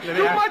 Howie. It's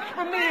too much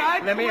for me.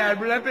 Let me at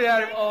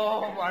him.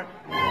 Oh, my.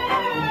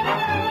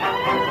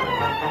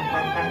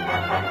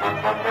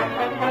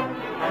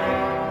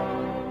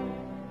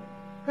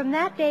 From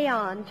that day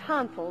on,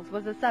 tonsils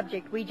was a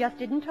subject we just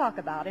didn't talk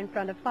about in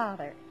front of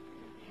Father.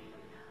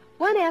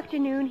 One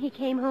afternoon, he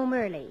came home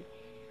early.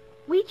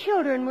 We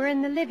children were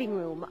in the living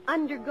room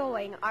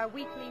undergoing our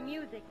weekly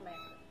music lesson.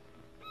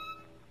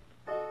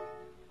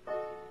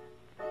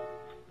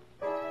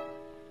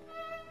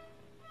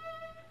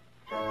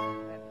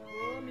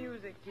 Poor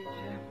music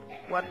teacher.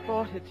 What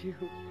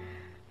fortitude.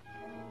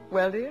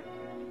 Well, dear?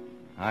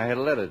 I had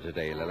a letter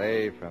today,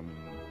 Lily, from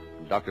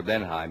Dr.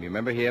 Blenheim. You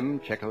remember him,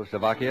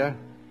 Czechoslovakia?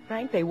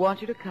 Frank, they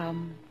want you to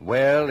come.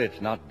 Well, it's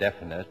not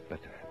definite, but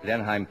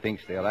Blenheim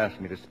thinks they'll ask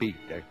me to speak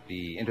at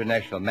the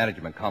International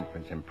Management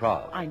Conference in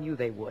Prague. I knew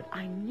they would.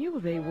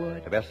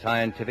 The best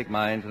scientific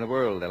minds in the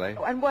world, Lily.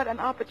 Oh, and what an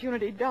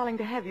opportunity, darling,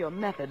 to have your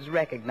methods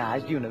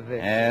recognized universally.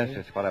 Yes,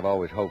 it's what I've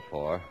always hoped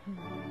for.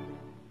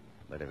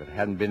 But if it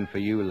hadn't been for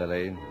you,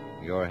 Lily,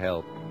 your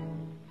help...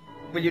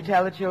 Will you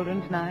tell the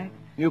children tonight?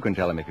 You can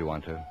tell them if you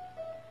want to.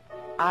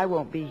 I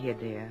won't be here,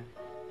 dear.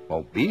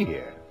 Won't be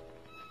here?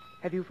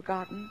 Have you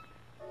forgotten?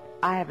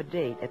 I have a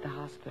date at the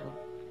hospital.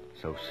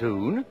 So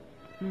soon?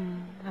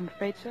 I'm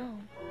afraid so.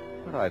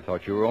 But I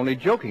thought you were only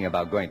joking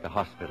about going to the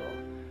hospital.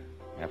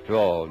 After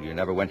all, you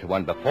never went to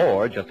one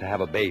before just to have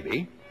a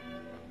baby.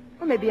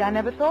 Well, maybe I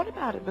never thought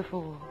about it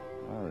before.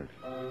 Well, it's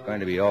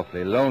going to be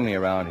awfully lonely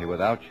around here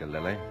without you,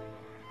 Lily.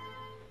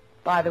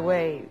 By the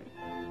way,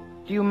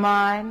 do you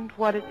mind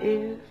what it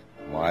is?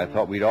 Well, I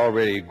thought we'd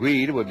already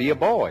agreed it would be a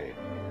boy.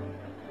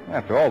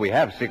 After all, we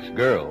have 6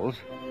 girls.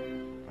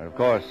 But of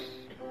course,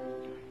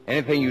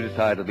 anything you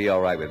decide will be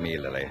all right with me,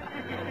 Lily.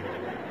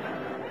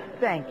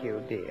 Thank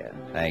you, dear.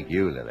 Thank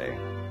you, Lily.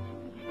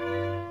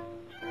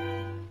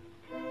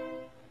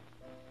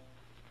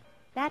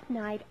 That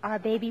night, our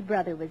baby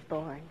brother was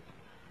born.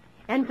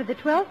 And for the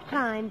 12th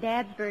time,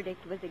 Dad's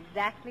verdict was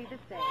exactly the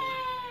same.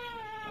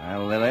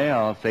 Well, Lily,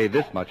 I'll say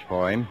this much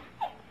for him.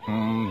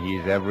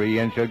 He's every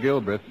inch a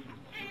Gilbreth.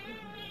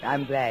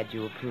 I'm glad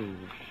you approve.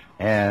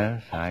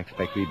 Yes, I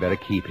expect we'd better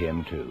keep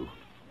him, too.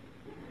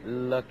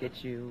 Look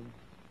at you.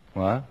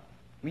 What?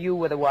 You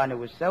were the one who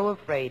was so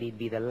afraid he'd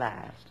be the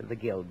last of the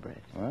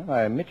Gilbreths. Well,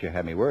 I admit you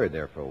had me worried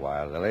there for a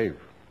while, Lily.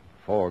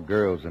 4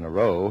 girls in a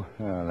row.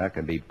 That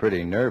can be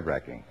pretty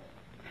nerve-wracking.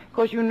 Of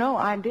course, you know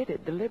I did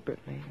it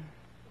deliberately.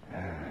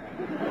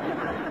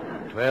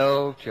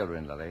 12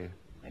 children, Lily.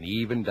 An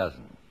even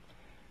dozen.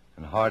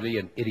 And hardly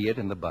an idiot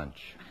in the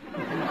bunch.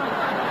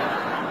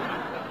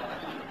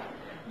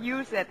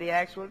 You set the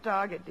actual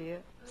target,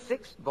 dear.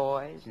 6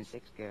 boys and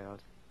 6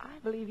 girls. I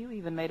believe you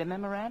even made a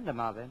memorandum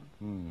of it.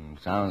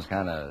 Sounds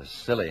kind of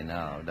silly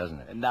now, doesn't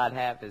it? Not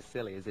half as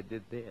silly as it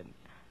did then.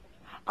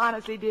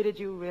 Honestly, dear, did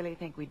you really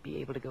think we'd be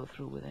able to go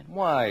through with it?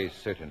 Why,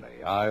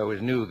 certainly. I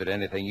always knew that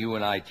anything you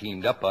and I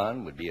teamed up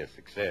on would be a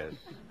success.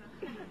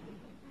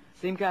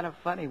 Seem kind of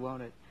funny,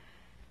 won't it?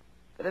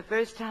 For the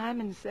first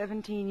time in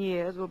 17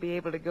 years, we'll be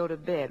able to go to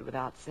bed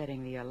without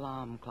setting the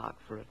alarm clock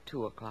for a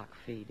 2 o'clock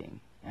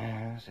feeding.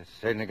 Yes, it's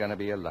certainly going to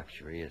be a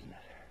luxury, isn't it?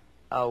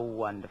 A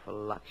wonderful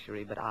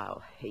luxury, but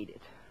I'll hate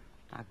it.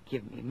 Now,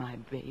 give me my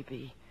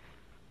baby.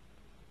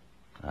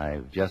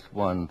 I've just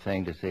one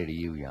thing to say to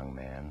you, young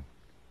man.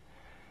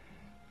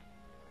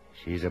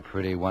 She's a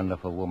pretty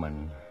wonderful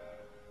woman.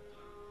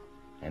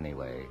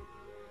 Anyway,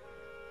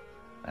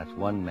 that's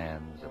one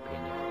man's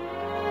opinion.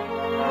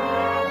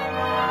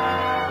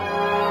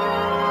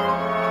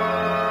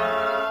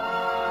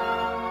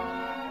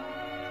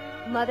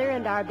 Mother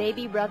and our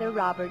baby brother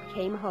Robert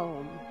came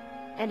home,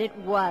 and it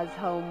was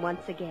home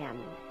once again.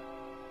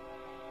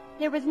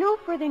 There was no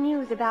further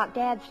news about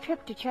Dad's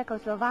trip to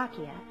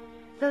Czechoslovakia,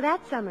 so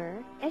that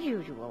summer, as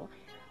usual,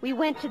 we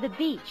went to the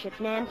beach at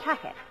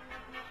Nantucket.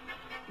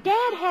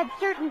 Dad had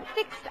certain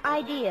fixed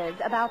ideas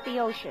about the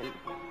ocean,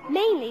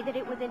 mainly that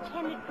it was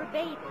intended for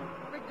bathing,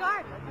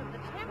 regardless of the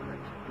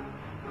temperature.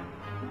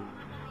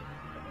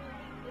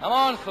 Come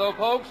on,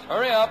 slowpokes.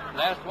 Hurry up.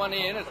 Last one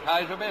in is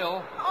Kaiser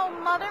Bill. Oh,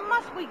 Mother,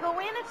 must we go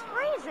in? It's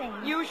freezing.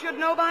 You should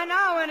know by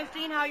now,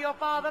 Ernestine, how your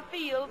father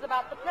feels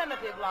about the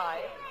primitive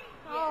life.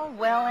 Oh,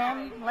 well,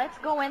 Em, let's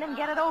go in and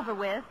get it over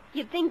with.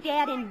 You'd think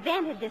Dad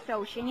invented this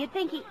ocean. You'd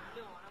think he...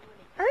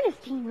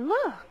 Ernestine,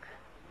 look.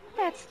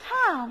 That's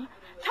Tom.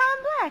 Tom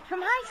Black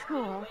from high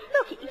school.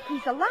 Look,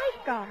 he's a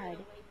lifeguard.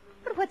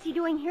 But what's he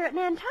doing here at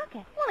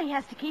Nantucket? Well, he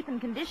has to keep in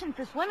condition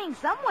for swimming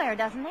somewhere,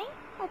 doesn't he?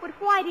 Oh, but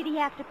why did he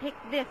have to pick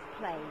this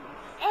place?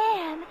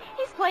 And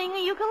he's playing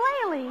the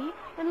ukulele.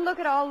 And look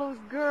at all those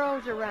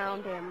girls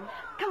around him.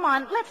 Come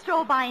on, let's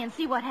stroll by and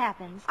see what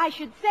happens. I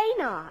should say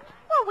not.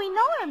 Well, we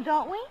know him,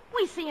 don't we?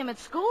 We see him at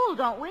school,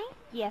 don't we?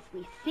 Yes,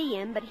 we see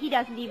him, but he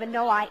doesn't even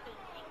know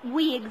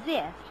we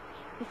exist.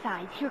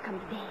 Besides, here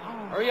comes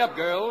Dad. Hurry up,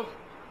 girls.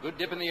 Good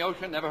dip in the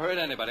ocean never hurt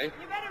anybody.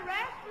 You better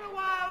rest for a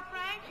while,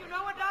 Frank. You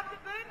know what Dr.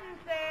 Burton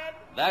said.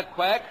 That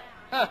quack?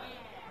 Huh.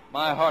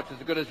 My heart's as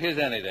good as his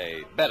any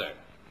day. Better.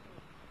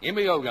 Give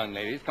me your gun,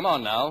 ladies. Come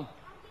on now.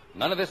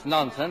 None of this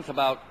nonsense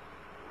about...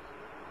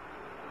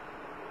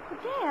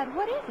 Dad,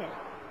 what is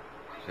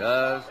it?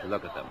 Just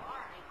look at them.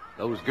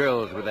 Those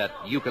girls with that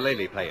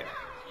ukulele player.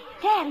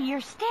 Daddy,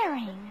 you're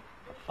staring.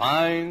 A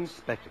fine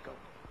spectacle.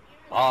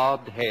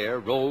 Bobbed hair,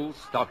 rolled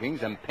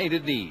stockings, and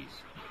painted knees.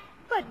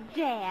 But,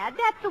 Dad,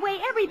 that's the way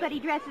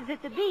everybody dresses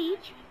at the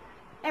beach.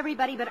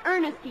 Everybody but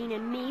Ernestine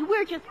and me.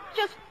 We're just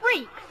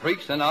freaks.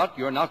 Freaks or not,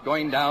 you're not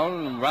going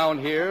down around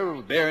here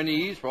with bare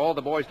knees for all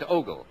the boys to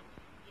ogle.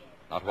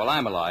 Not while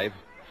I'm alive.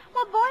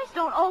 Well, boys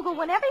don't ogle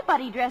when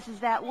everybody dresses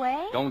that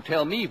way. Don't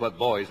tell me what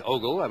boys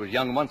ogle. I was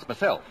young once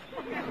myself.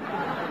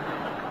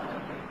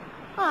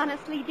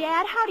 Honestly,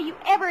 Dad, how do you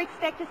ever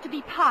expect us to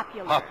be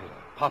popular?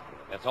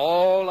 Popular. That's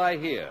all I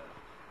hear.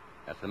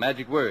 That's the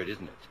magic word,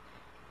 isn't it?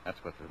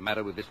 That's what's the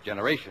matter with this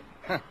generation.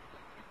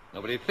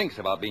 Nobody thinks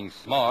about being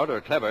smart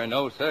or clever.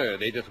 No, sir.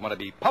 They just want to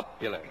be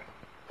popular.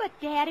 But,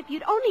 Dad, if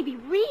you'd only be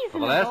reasonable... For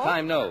the last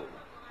time, no.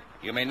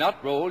 You may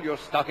not roll your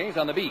stockings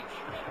on the beach.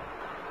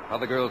 If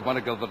other girls want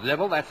to go to the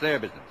devil, that's their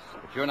business.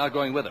 But you're not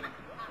going with them.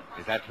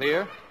 Is that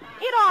clear?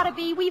 It ought to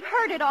be. We've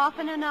heard it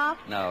often enough.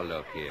 Now,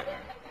 look here.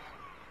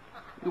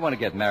 You want to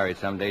get married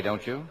someday,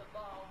 don't you?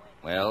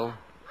 Well,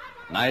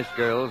 nice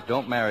girls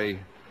don't marry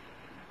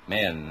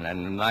men,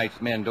 and nice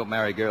men don't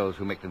marry girls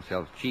who make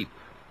themselves cheap.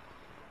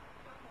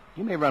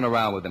 You may run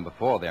around with them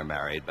before they're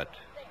married, but...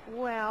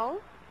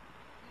 Well?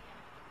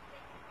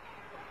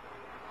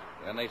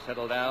 When they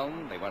settle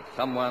down, they want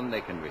someone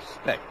they can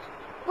respect.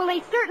 Well,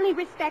 they certainly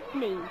respect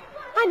me.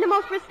 I'm the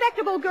most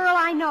respectable girl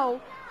I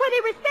know. Why,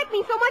 they respect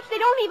me so much they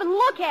don't even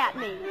look at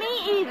me.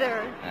 Me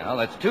either. Well,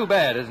 that's too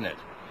bad, isn't it?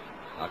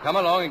 Now, come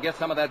along and get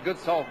some of that good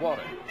salt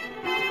water.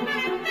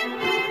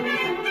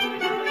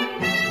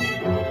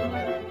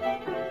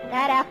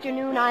 That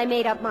afternoon, I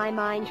made up my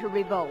mind to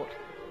revolt.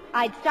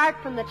 I'd start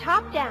from the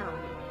top down.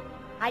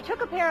 I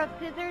took a pair of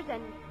scissors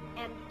and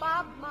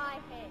bobbed my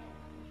hair.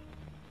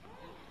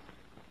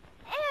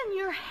 Anne,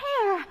 your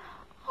hair.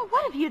 Oh,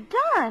 what have you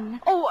done?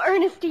 Oh,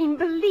 Ernestine,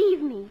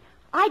 believe me.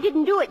 I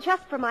didn't do it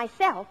just for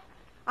myself.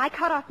 I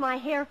cut off my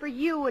hair for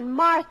you and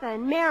Martha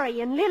and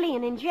Mary and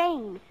Lillian and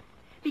Jane.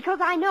 Because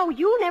I know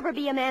you'll never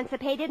be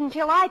emancipated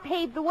until I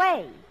pave the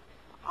way.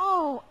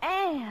 Oh,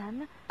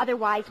 Anne.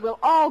 Otherwise, we'll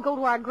all go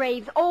to our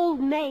graves old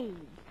maids,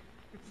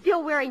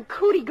 still wearing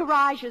cootie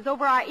garages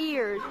over our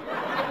ears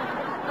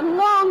and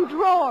long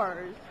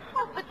drawers.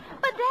 Oh, but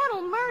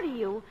Dad'll murder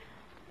you.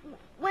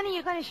 When are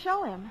you going to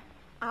show him?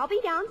 I'll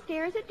be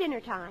downstairs at dinner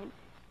time.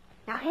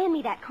 Now hand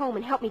me that comb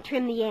and help me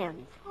trim the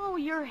ends. Oh,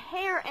 your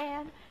hair,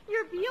 Anne.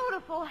 Your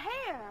beautiful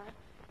hair.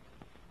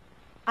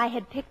 I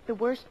had picked the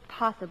worst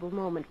possible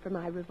moment for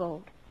my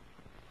revolt.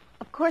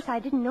 Of course, I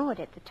didn't know it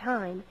at the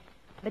time,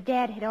 but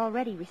Dad had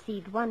already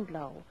received one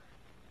blow,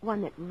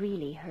 one that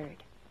really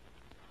hurt.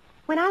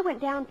 When I went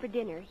down for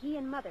dinner, he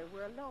and Mother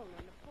were alone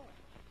on the porch.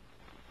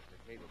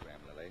 The cablegram,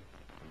 Lily,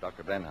 from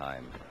Dr.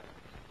 Blenheim.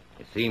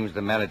 It seems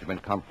the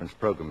management conference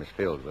program is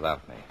filled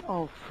without me.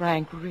 Oh,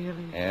 Frank,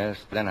 really? Yes,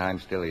 Blenheim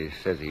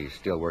says he's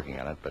still working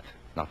on it, but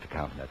not to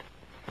count on it.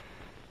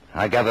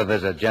 I gather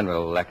there's a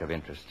general lack of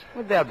interest.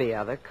 Well, there'll be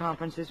other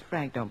conferences,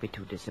 Frank. Don't be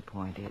too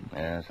disappointed.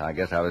 Yes, I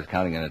guess I was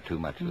counting on it too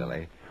much,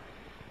 Lily.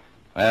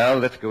 Well,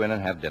 let's go in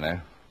and have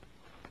dinner.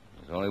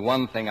 There's only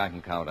one thing I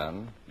can count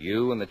on.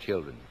 You and the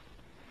children.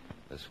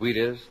 The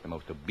sweetest, the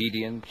most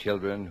obedient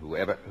children who...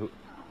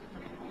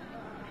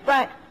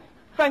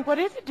 Frank, what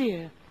is it,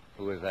 dear?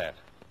 Who is that?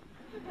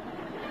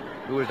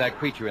 Who is that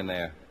creature in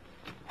there?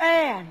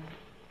 Anne,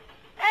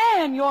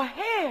 your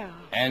hair.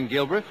 Anne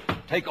Gilbreth,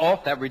 take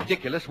off that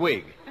ridiculous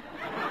wig.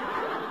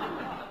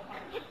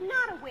 It's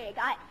not a wig.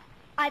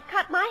 I've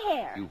cut my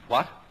hair. You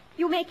what?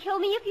 You may kill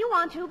me if you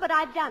want to, but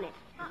I've done it.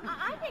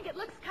 I think it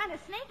looks kind of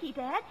snaky,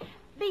 Dad.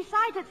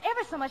 Besides, it's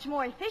ever so much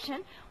more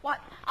efficient. What?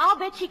 I'll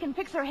bet she can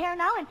fix her hair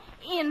now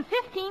in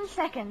 15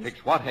 seconds.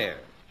 Fix what hair?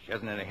 She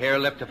hasn't any hair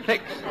left to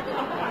fix.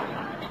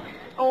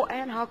 Oh,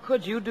 Anne, how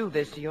could you do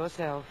this to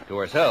yourself? To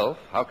herself?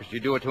 How could she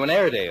do it to an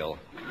Airedale?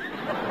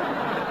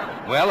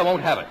 Well, I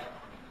won't have it.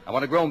 I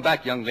want to grow 'em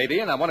back, young lady,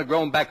 and I want to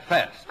grow 'em back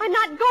fast. I'm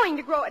not going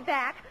to grow it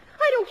back.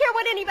 I don't care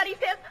what anybody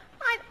says.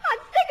 I'm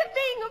sick of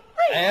being a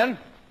freak.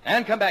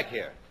 Anne, come back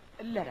here.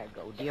 Let her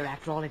go, dear.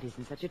 After all, it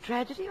isn't such a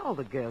tragedy. All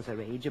the girls her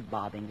age are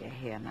bobbing their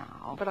hair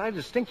now. But I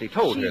distinctly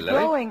told her, She's Lily.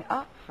 growing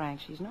up, Frank.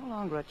 She's no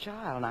longer a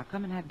child. Now,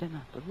 come and have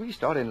dinner. But we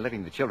started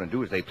letting the children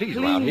do as they please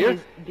around here.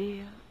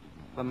 Dear.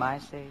 For my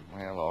sake.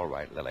 Well, all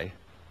right, Lily.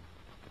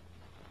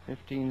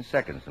 15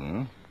 seconds,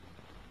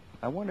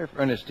 I wonder if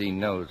Ernestine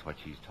knows what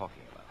she's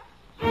talking about.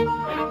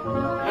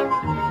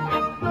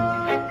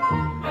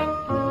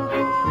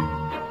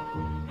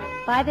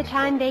 By the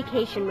time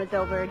vacation was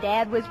over,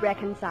 Dad was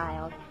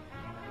reconciled.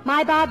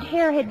 My bobbed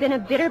hair had been a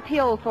bitter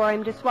pill for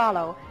him to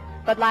swallow,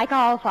 but like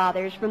all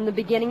fathers, from the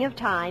beginning of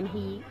time,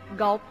 he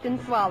gulped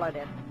and swallowed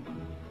it.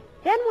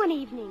 Then one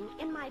evening,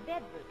 in my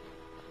bedroom...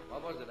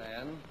 What was it,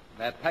 Anne?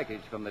 That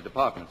package from the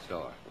department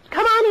store.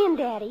 Come on in,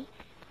 Daddy.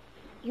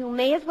 You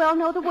may as well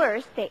know the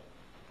worst.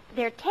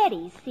 They're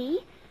teddies, see?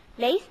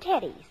 Lace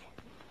teddies.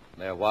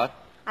 They're what?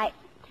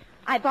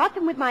 I bought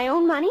them with my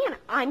own money, and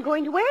I'm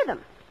going to wear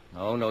them.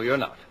 No, you're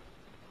not.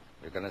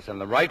 You're going to send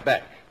them right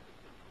back.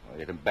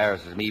 It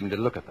embarrasses me even to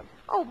look at them.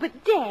 Oh,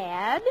 but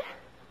Dad...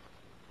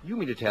 You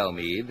mean to tell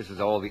me this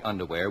is all the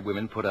underwear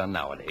women put on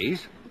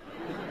nowadays?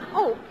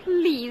 Oh,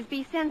 please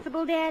be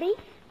sensible, Daddy.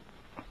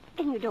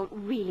 And you don't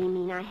really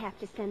mean I have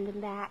to send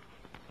them back.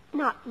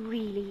 Not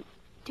really,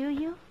 do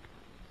you?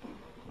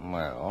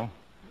 Well,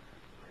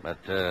 but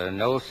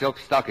no silk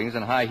stockings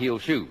and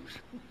high-heeled shoes.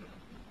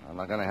 I'm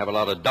not going to have a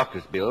lot of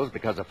doctor's bills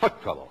because of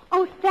foot trouble.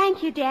 Oh,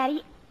 thank you,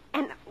 Daddy.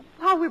 And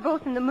while we're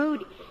both in the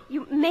mood,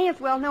 you may as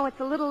well know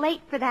it's a little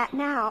late for that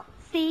now.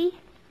 See?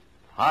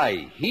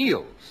 High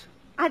heels?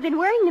 I've been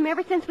wearing them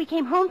ever since we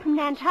came home from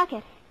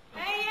Nantucket.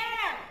 Hey,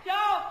 Ann,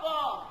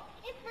 telephone.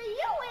 It's for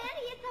you,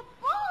 Annie. It's a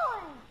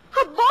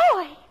boy. A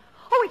boy?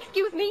 Oh,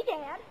 excuse me,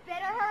 Dad.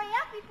 Better hurry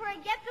up before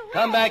it gets away.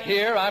 Come back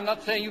here. I'm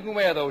not saying you can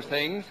wear those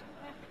things.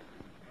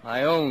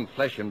 My own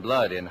flesh and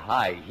blood in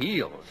high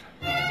heels.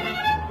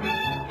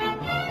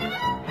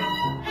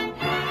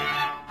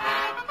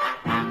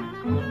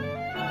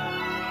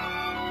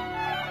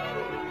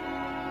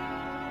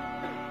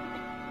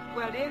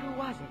 Well, dear, who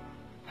was it?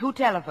 Who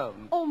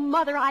telephoned? Oh,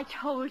 Mother, I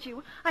told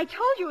you. I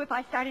told you if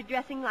I started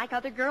dressing like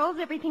other girls,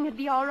 everything would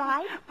be all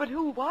right. But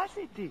who was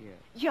it, dear?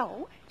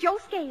 Joe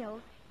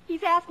Scales.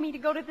 He's asked me to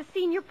go to the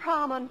senior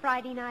prom on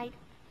Friday night.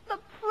 The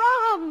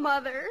prom,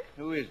 Mother.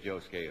 Who is Joe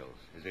Scales?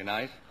 Is he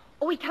nice?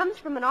 Oh, he comes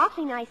from an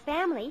awfully nice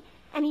family,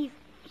 and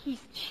he's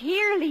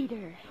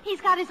cheerleader.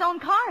 He's got his own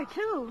car,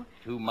 too.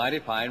 Two mighty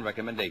fine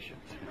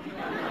recommendations.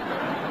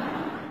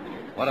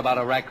 What about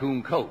a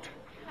raccoon coat?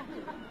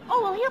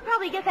 Oh, well, he'll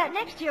probably get that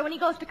next year when he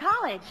goes to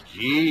college.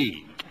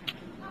 Gee.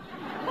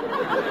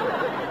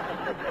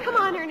 Come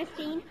on,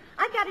 Ernestine.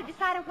 I've got to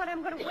decide on what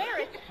I'm going to wear.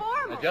 It's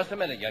formal. Just a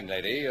minute, young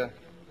lady.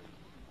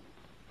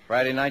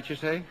 Friday night, you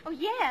say? Oh,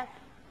 yes.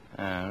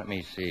 Let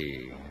me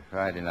see.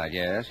 Friday night,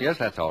 yes,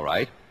 that's all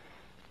right.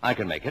 I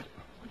can make it.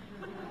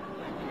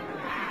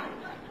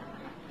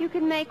 You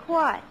can make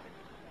what?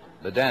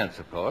 The dance,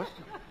 of course.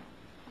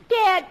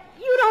 Dad,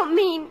 you don't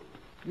mean...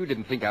 You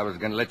didn't think I was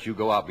going to let you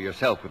go out by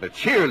yourself with a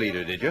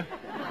cheerleader, did you?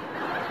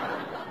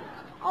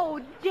 Oh,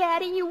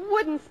 Daddy, you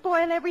wouldn't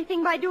spoil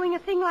everything by doing a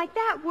thing like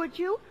that, would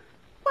you?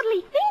 What'll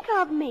he think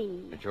of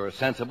me? That you're a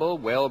sensible,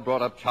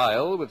 well-brought-up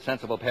child with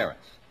sensible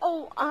parents.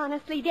 Oh,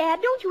 honestly, Dad,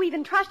 don't you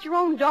even trust your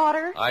own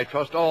daughter? I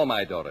trust all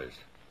my daughters.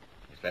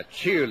 It's that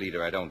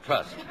cheerleader I don't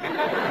trust.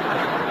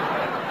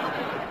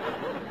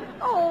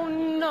 Oh,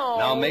 no.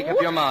 Now make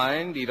up your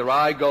mind. Either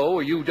I go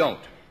or you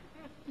don't.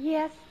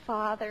 Yes,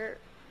 Father.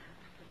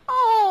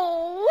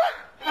 Oh.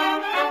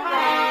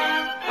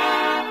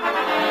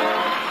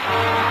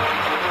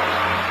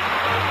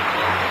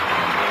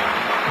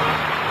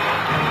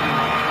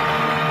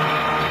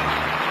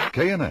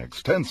 KNX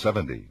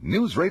 1070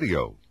 News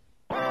Radio.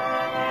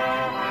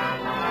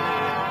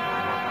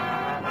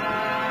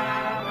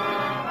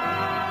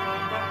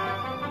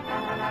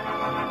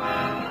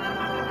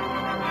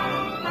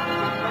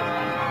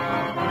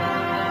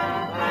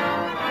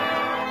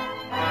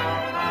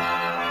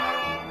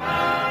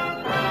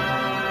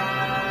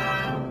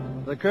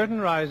 The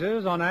curtain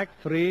rises on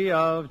Act 3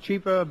 of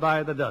Cheaper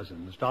by the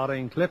Dozen,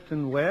 starring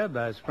Clifton Webb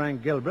as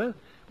Frank Gilbreth,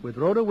 with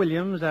Rhoda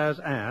Williams as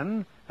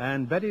Anne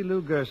and Betty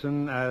Lou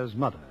Gerson as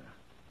Mother.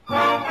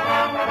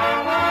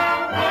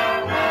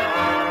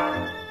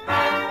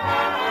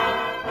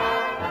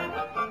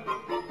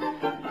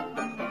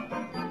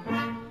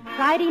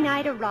 Friday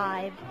night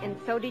arrived, and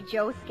so did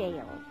Joe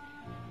Scales.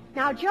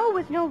 Now, Joe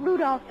was no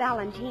Rudolph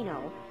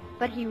Valentino,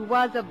 but he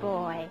was a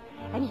boy,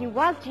 and he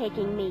was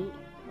taking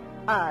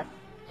us,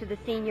 to the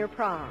senior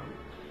prom.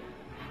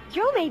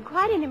 Joe made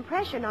quite an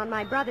impression on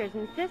my brothers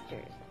and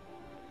sisters.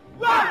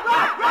 Rah,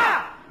 rah,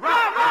 rah!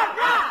 Rah, rah,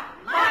 rah!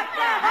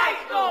 Monster High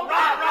School!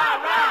 Rah, rah,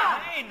 rah!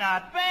 Hey,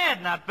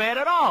 not bad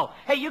at all.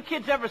 Hey, you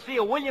kids ever see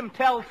a William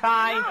Tell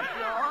tie?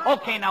 No,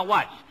 okay, now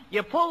watch.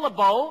 You pull the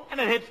bow, and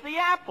it hits the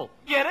apple.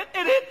 Get it?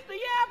 It hits the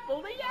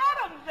apple, the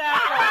Adam's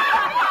apple.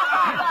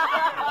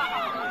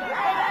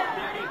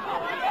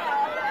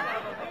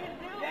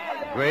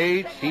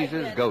 Great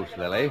Caesar's ghost,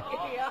 Lily.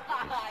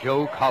 It's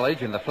Joe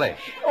College in the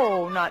flesh.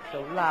 Oh, not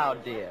so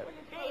loud, dear.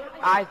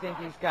 I think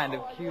he's kind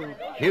of cute.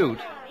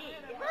 Cute?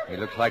 He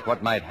looks like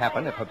what might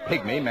happen if a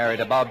pygmy married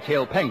a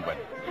bobtail penguin.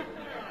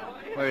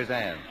 Where's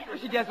Anne?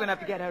 She just went up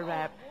to get her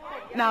wrap.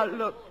 Now,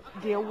 look,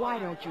 dear, why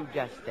don't you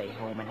just stay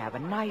home and have a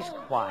nice,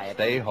 quiet...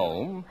 Stay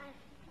home?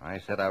 I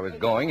said I was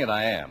going, and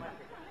I am.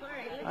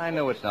 I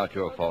know it's not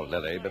your fault,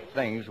 Lily, but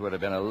things would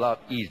have been a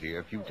lot easier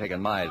if you'd taken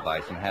my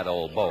advice and had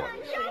old boys.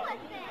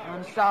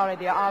 I'm sorry,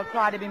 dear. I'll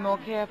try to be more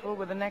careful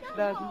with the next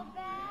dozen.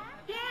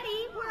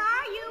 Daddy, where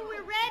are you?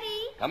 We're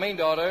ready. Coming,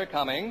 daughter,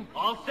 coming.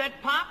 All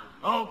set, Pop?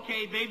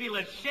 Okay, baby,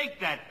 let's shake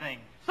that thing.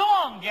 So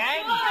long,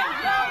 gang.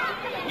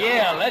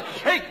 Yeah, let's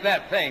shake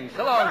that thing.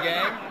 So long,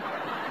 gang.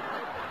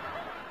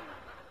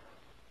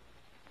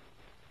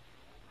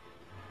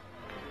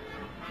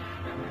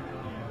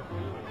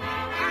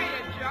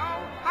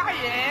 Hi,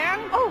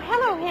 Ann. Oh,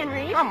 hello,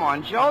 Henry. Come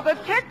on, Joe. The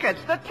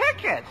tickets.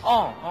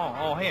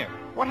 Oh, here.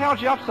 What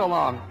held you up so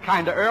long?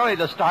 Kind of early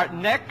to start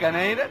necking,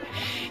 ain't it?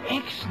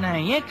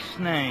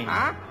 Ixnay.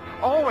 Huh?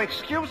 Oh,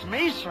 excuse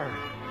me, sir.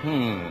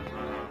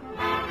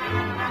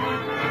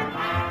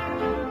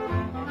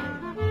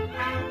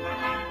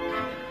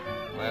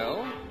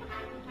 Well,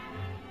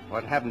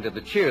 what happened to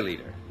the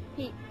cheerleader?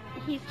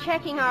 He's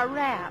checking our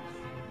wraps.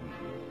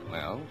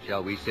 Well,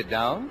 shall we sit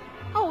down?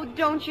 Oh,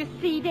 don't you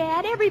see,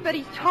 Dad?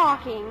 Everybody's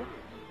talking.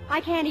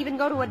 I can't even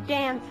go to a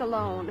dance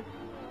alone.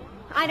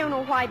 I don't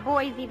know why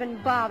boys even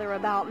bother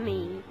about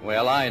me.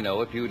 Well, I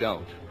know if you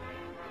don't.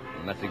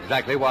 And that's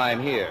exactly why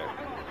I'm here.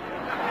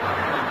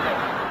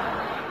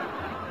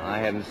 I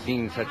hadn't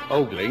seen such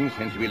ogling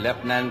since we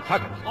left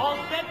Nantucket. All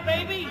set,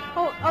 baby?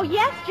 Oh,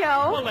 yes,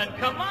 Joe. Well, then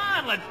come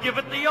on. Let's give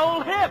it the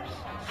old hips.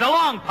 So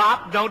long,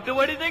 Pop. Don't do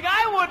anything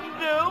I wouldn't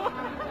do.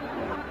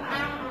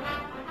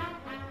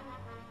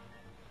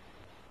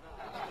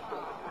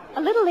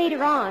 A little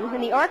later on,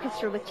 when the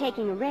orchestra was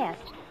taking a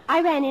rest,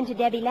 I ran into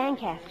Debbie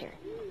Lancaster.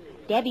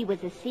 Debbie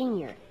was a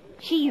senior.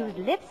 She used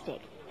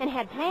lipstick and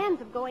had plans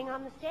of going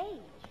on the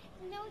stage.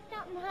 Know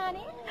something,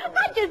 honey?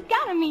 I just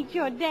got to meet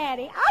your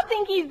daddy. I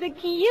think he's the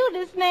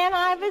cutest man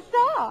I ever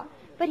saw.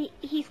 But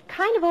he's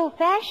kind of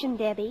old-fashioned,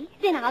 Debbie.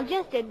 Then I'll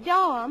just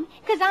adore him,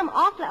 because I'm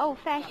awfully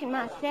old-fashioned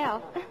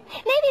myself. Maybe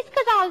it's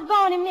because I was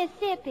born in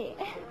Mississippi.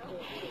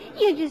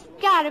 You just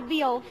got to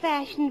be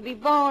old-fashioned to be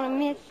born in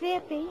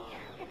Mississippi.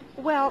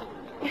 Well,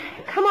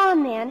 come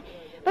on then.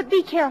 But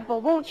be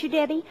careful, won't you,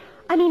 Debbie?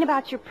 I mean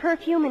about your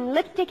perfume and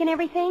lipstick and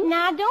everything.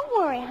 Now, don't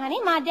worry, honey.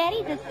 My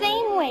daddy's the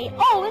same way,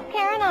 always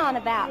carrying on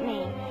about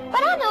me.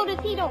 But I notice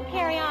he don't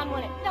carry on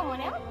when it's someone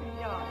else's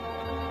job.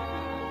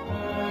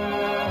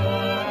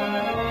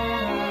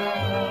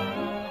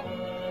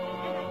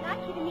 I'd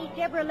like you to meet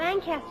Deborah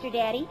Lancaster,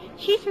 Daddy.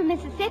 She's from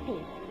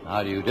Mississippi.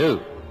 How do you do?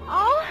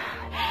 Oh,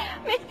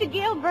 Mr.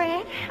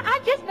 Gilbreth,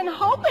 I've just been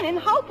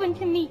hoping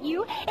to meet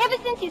you ever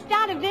since you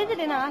started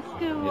visiting our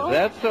school. Is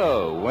that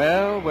so?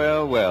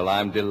 Well,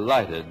 I'm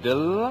delighted.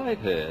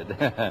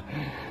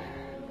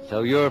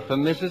 So you're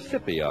from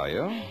Mississippi, are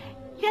you?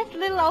 Just a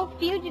little old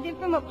fugitive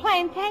from a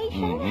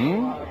plantation.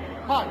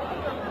 Mm-hmm.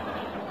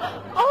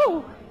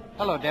 Oh.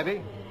 Hello,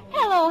 Debbie.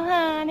 Hello,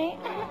 honey.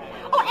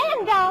 Oh,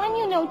 and darling,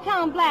 you know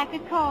Tom Black,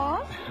 of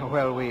course.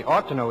 Well, we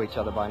ought to know each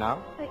other by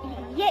now.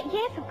 Yes,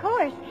 of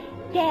course.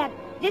 Dad,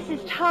 this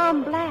is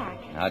Tom Black.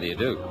 How do you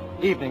do?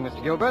 Evening,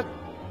 Mr. Gilbert.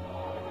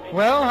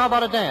 Well, how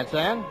about a dance,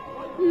 Anne?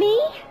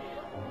 Me?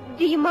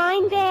 Do you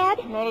mind, Dad?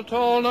 Not at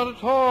all.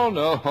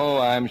 No,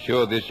 I'm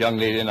sure this young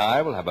lady and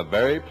I will have a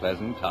very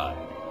pleasant time.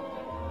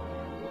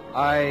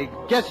 I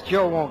guess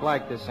Joe won't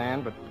like this,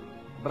 Anne,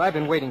 but I've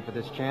been waiting for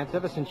this chance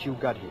ever since you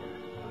got here.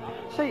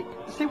 Say,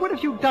 what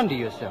have you done to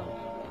yourself?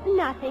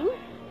 Nothing.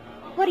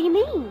 What do you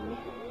mean?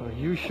 Well,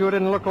 you sure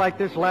didn't look like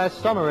this last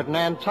summer at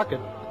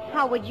Nantucket.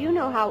 How would you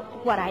know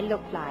what I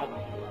looked like?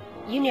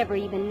 You never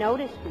even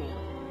noticed me.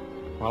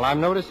 Well,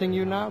 I'm noticing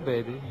you now,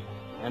 baby.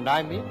 And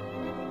I mean it.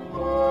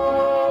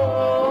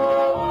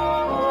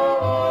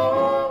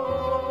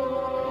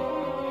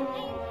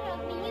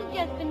 You've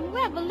just been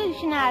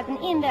revolutionizing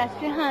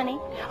industry, honey.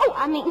 Oh,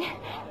 I mean,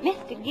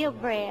 Mr.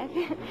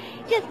 Gilbreth.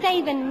 Just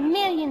saving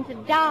millions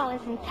of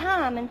dollars in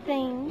time and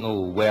things.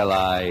 Oh, well,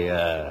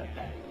 I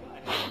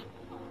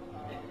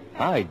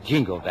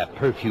jingled. That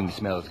perfume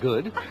smells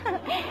good.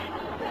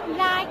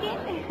 Like it?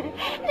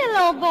 Little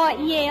old boy at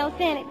Yale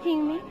sent it to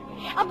me.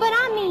 But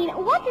I mean,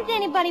 what does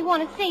anybody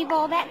want to save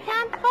all that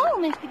time for,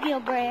 Mr.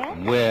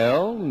 Gilbreth?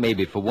 Well,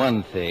 maybe for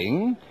one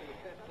thing,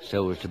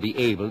 so as to be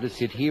able to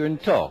sit here and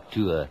talk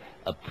to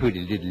a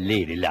pretty little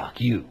lady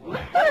like you.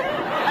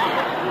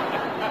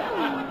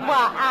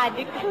 Why, I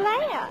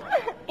declare.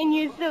 And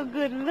you're so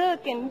good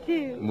looking,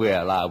 too.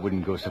 Well, I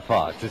wouldn't go so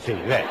far as to say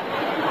that.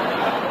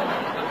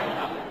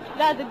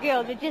 The other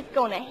girls are just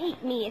going to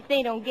hate me if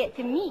they don't get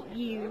to meet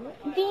you.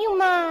 Do you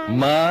mind?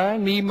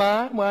 Mine? Me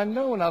mind? Why,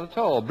 no, not at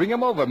all. Bring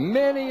 'em over.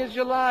 Many as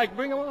you like.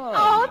 Bring 'em on.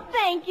 Oh,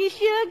 thank you,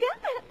 sugar.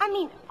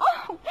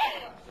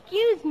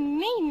 Excuse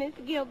me, Miss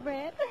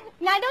Gilbert.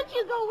 Now, don't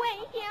you go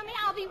away, hear me?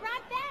 I'll be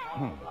right back.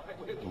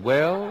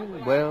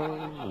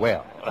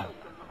 Well.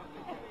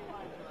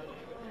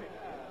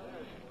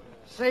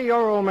 Say,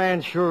 your old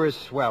man sure is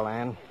swell,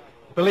 Ann.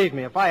 Believe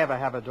me, if I ever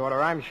have a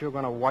daughter, I'm sure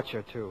going to watch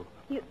her, too.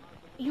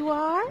 You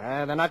are?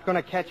 They're not going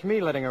to catch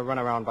me letting her run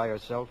around by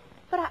herself.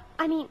 But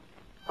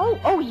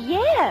oh,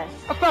 yes.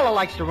 A fellow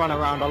likes to run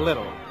around a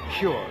little,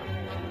 sure.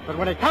 But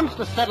when it comes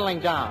to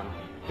settling down,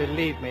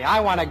 believe me, I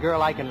want a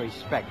girl I can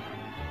respect.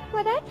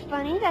 Well, that's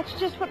funny. That's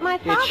just what my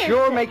father It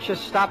sure said. makes you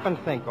stop and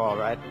think, all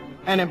right.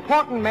 An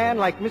important man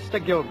like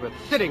Mr. Gilbert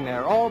sitting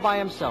there all by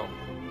himself.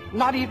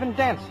 Not even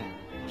dancing.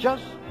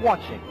 Just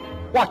watching.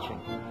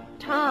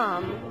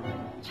 Tom,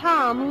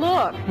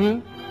 look.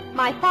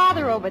 My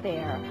father over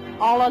there.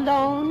 All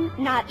alone,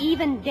 not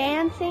even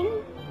dancing.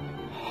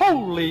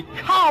 Holy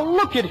cow,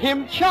 look at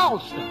him,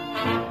 Charleston.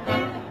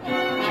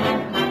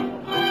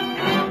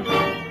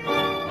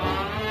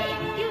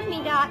 Excuse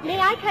me, Doc. May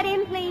I cut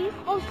in, please?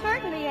 Oh,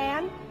 certainly,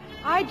 Anne.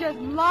 I just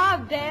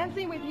love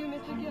dancing with you,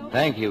 Mr. Gilbert.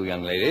 Thank you,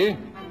 young lady.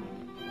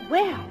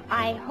 Well,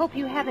 I hope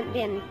you haven't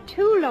been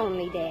too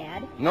lonely,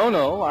 Dad.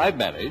 No, I've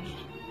managed.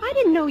 I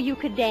didn't know you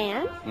could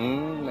dance.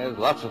 There's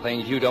lots of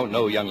things you don't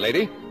know, young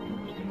lady.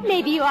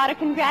 Maybe you ought to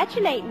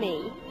congratulate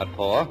me. What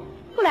for?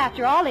 Well,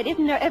 after all, it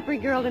isn't every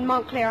girl in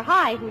Montclair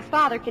High whose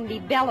father can be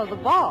belle of the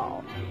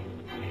ball.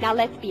 Now,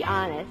 let's be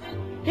honest.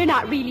 They're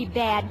not really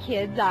bad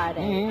kids, are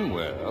they?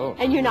 Well.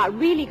 And you're not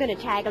really going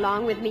to tag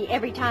along with me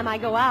every time I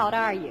go out,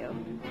 are you?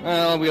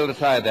 Well, we'll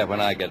decide that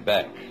when I get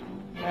back.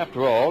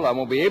 After all, I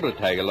won't be able to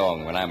tag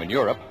along when I'm in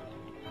Europe.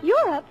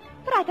 Europe?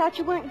 But I thought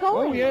you weren't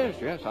going. Oh,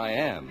 yes, I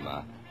am.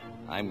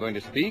 I'm going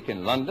to speak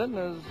in London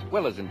as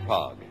well as in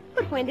Prague.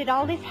 But when did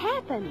all this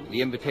happen?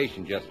 The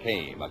invitation just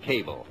came, a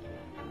cable.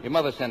 Your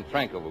mother sent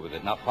Frank over with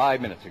it not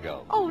 5 minutes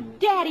ago. Oh,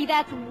 Daddy,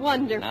 that's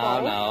wonderful.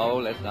 Now,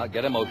 let's not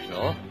get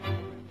emotional.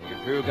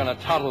 If you're going to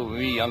toddle with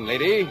me, young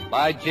lady,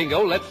 by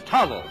jingo, let's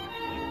toddle.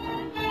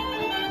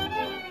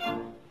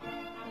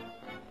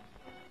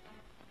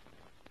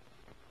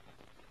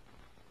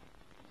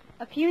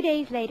 A few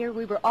days later,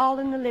 we were all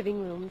in the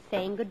living room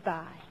saying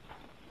goodbye.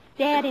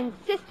 Dad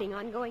insisting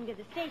on going to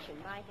the station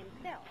by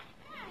himself.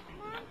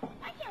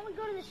 Why can't we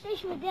go to the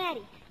station with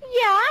Daddy?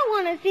 Yeah, I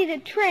want to see the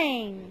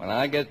train. When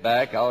I get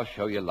back, I'll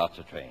show you lots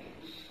of trains.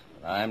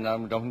 I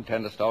don't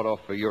intend to start off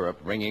for Europe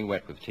wringing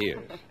wet with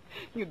tears.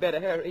 You'd better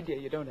hurry, dear.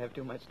 You don't have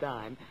too much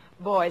time.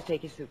 Boys,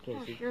 take your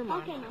suitcases. Oh, sure,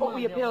 Mom. Okay, Oh,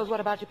 your pills. What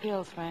about your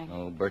pills, Frank?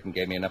 Oh, Burton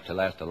gave me enough to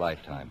last a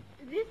lifetime.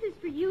 This is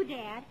for you,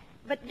 Dad.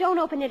 But don't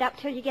open it up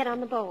till you get on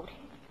the boat.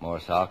 More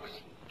socks?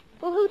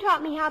 Well, who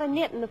taught me how to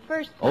knit in the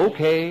first place?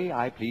 Okay,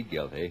 I plead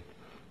guilty.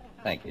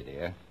 Thank you,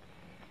 dear.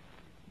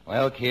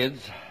 Well,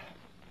 kids,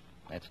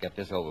 let's get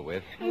this over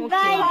with. Bye,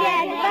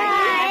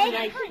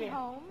 Dad.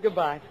 Bye.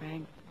 Goodbye,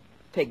 Frank.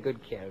 Take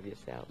good care of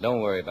yourself.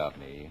 Don't worry about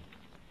me.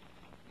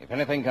 If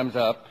anything comes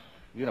up,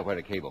 you know where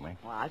to cable me.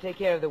 Well, I'll take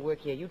care of the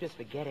work here. You just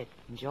forget it.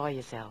 Enjoy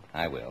yourself.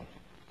 I will.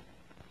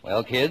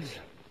 Well, kids,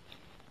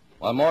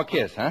 one more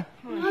kiss, huh?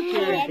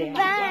 Okay,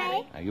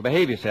 bye. Now, you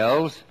behave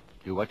yourselves.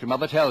 Do what your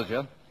mother tells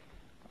you.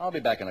 I'll be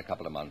back in a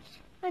couple of months.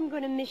 I'm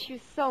going to miss you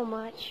so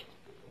much.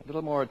 A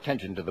little more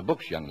attention to the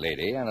books, young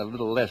lady, and a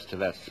little less to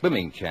that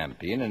swimming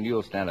champion, and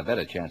you'll stand a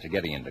better chance of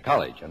getting into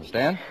college.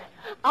 Understand?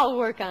 I'll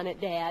work on it,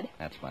 Dad.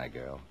 That's my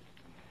girl.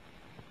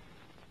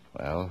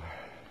 Well,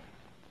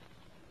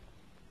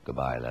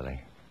 goodbye,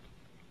 Lily.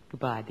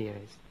 Goodbye,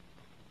 dearest.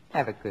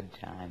 Have a good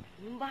time.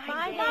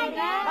 Bye,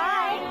 Dad.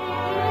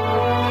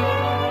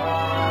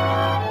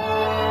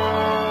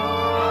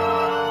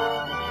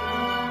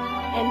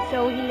 And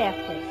so he left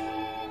us.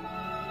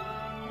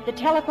 The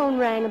telephone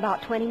rang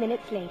about 20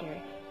 minutes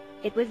later.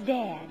 It was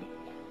Dad.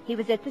 He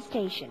was at the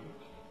station.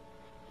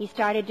 He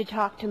started to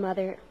talk to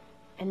Mother,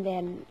 and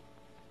then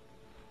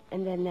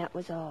that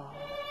was all.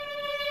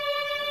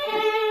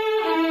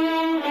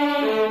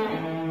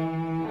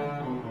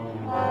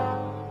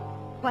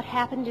 What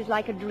happened is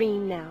like a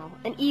dream now,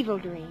 an evil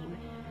dream.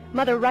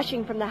 Mother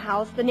rushing from the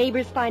house, the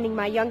neighbors finding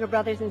my younger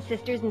brothers and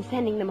sisters and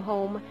sending them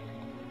home.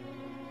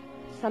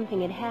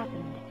 Something had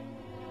happened.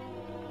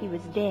 He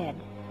was dead.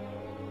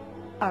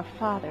 Our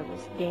father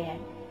was dead.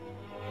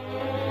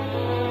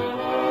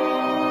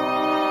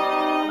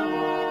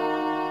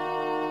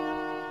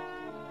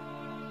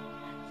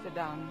 Sit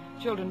down.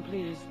 Children,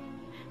 please.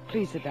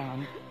 Please sit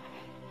down.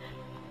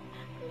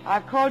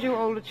 I've called you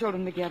older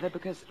children together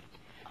because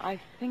I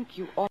think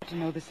you ought to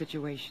know the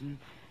situation.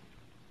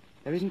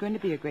 There isn't going to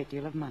be a great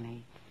deal of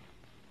money.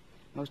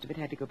 Most of it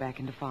had to go back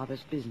into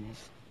Father's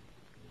business.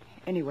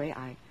 Anyway,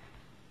 I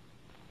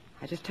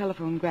just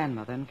telephoned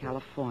Grandmother in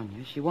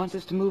California. She wants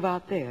us to move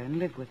out there and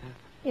live with her.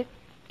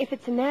 If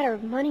it's a matter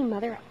of money,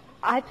 Mother,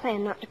 I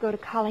plan not to go to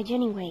college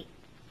anyway.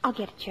 I'll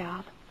get a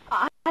job.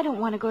 I I don't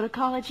want to go to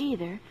college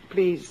either.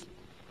 Please,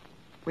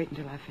 wait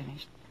until I've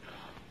finished.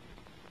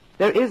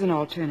 There is an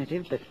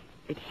alternative, but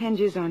it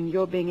hinges on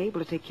your being able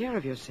to take care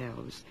of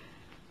yourselves.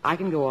 I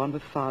can go on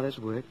with Father's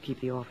work, keep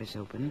the office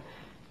open.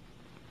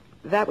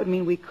 That would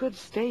mean we could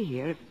stay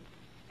here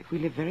if we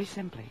live very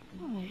simply.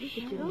 Oh, we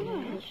should do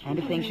that. And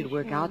if things should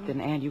work out, then,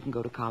 Anne, you can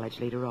go to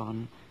college later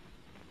on.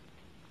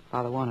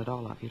 Father wanted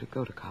all of you to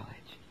go to college.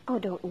 Oh,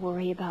 don't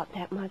worry about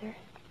that, Mother.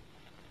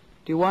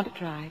 Do you want to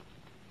try?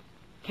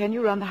 Can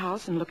you run the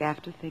house and look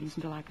after things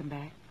until I come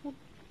back?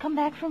 Come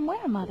back from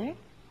where, Mother?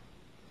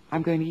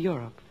 I'm going to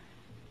Europe.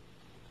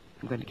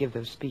 I'm going to give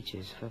those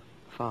speeches for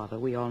Father.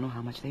 We all know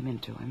how much they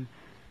meant to him.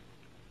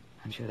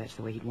 I'm sure that's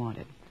the way he'd want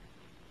it.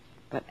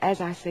 But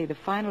as I say, the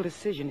final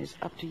decision is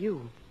up to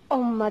you.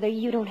 Oh, Mother,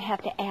 you don't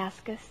have to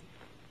ask us.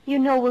 You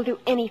know we'll do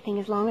anything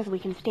as long as we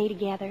can stay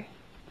together.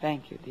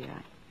 Thank you, dear.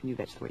 I knew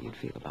that's the way you'd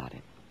feel about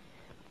it.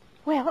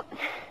 Well,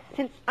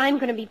 since I'm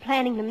going to be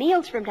planning the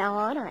meals from now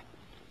on,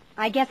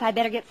 I guess I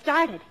better get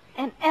started.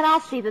 And I'll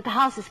see that the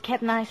house is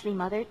kept nicely,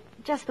 Mother,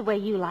 just the way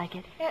you like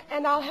it.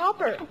 And I'll help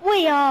her.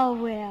 We all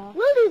will.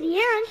 We'll do the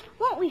errands,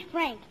 won't we,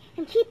 Frank?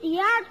 And keep the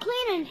yard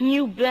clean and...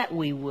 You bet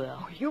we will.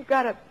 Oh, you've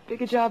got a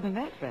bigger job than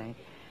that, Frank.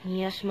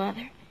 Yes,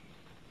 Mother?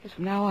 Because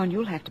from now on,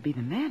 you'll have to be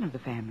the man of the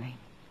family.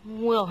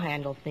 We'll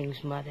handle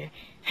things, Mother.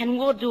 And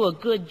we'll do a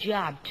good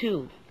job,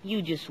 too.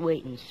 You just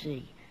wait and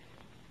see.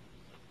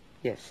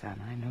 Yes,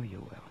 son, I know you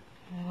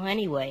will. Well,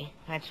 anyway,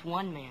 that's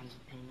one man's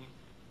opinion.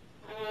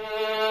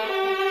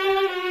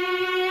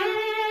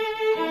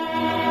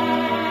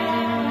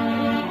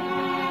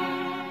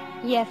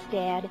 Yes,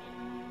 Dad.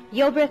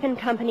 Gilbreth and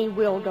Company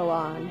will go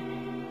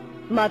on.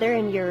 Mother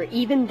and your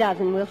even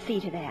dozen will see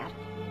to that.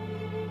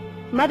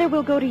 Mother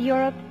will go to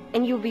Europe,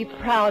 and you'll be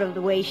proud of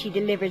the way she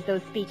delivers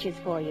those speeches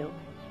for you.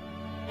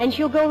 And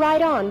she'll go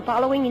right on,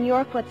 following in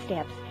your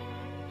footsteps,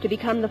 to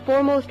become the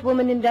foremost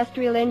woman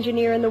industrial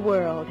engineer in the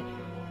world,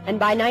 and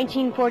by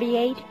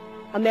 1948,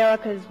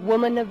 America's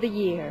Woman of the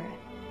Year.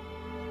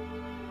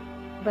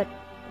 But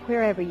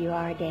wherever you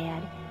are,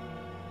 Dad,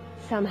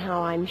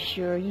 somehow I'm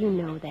sure you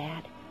know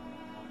that,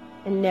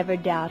 and never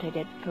doubted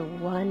it for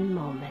one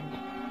moment.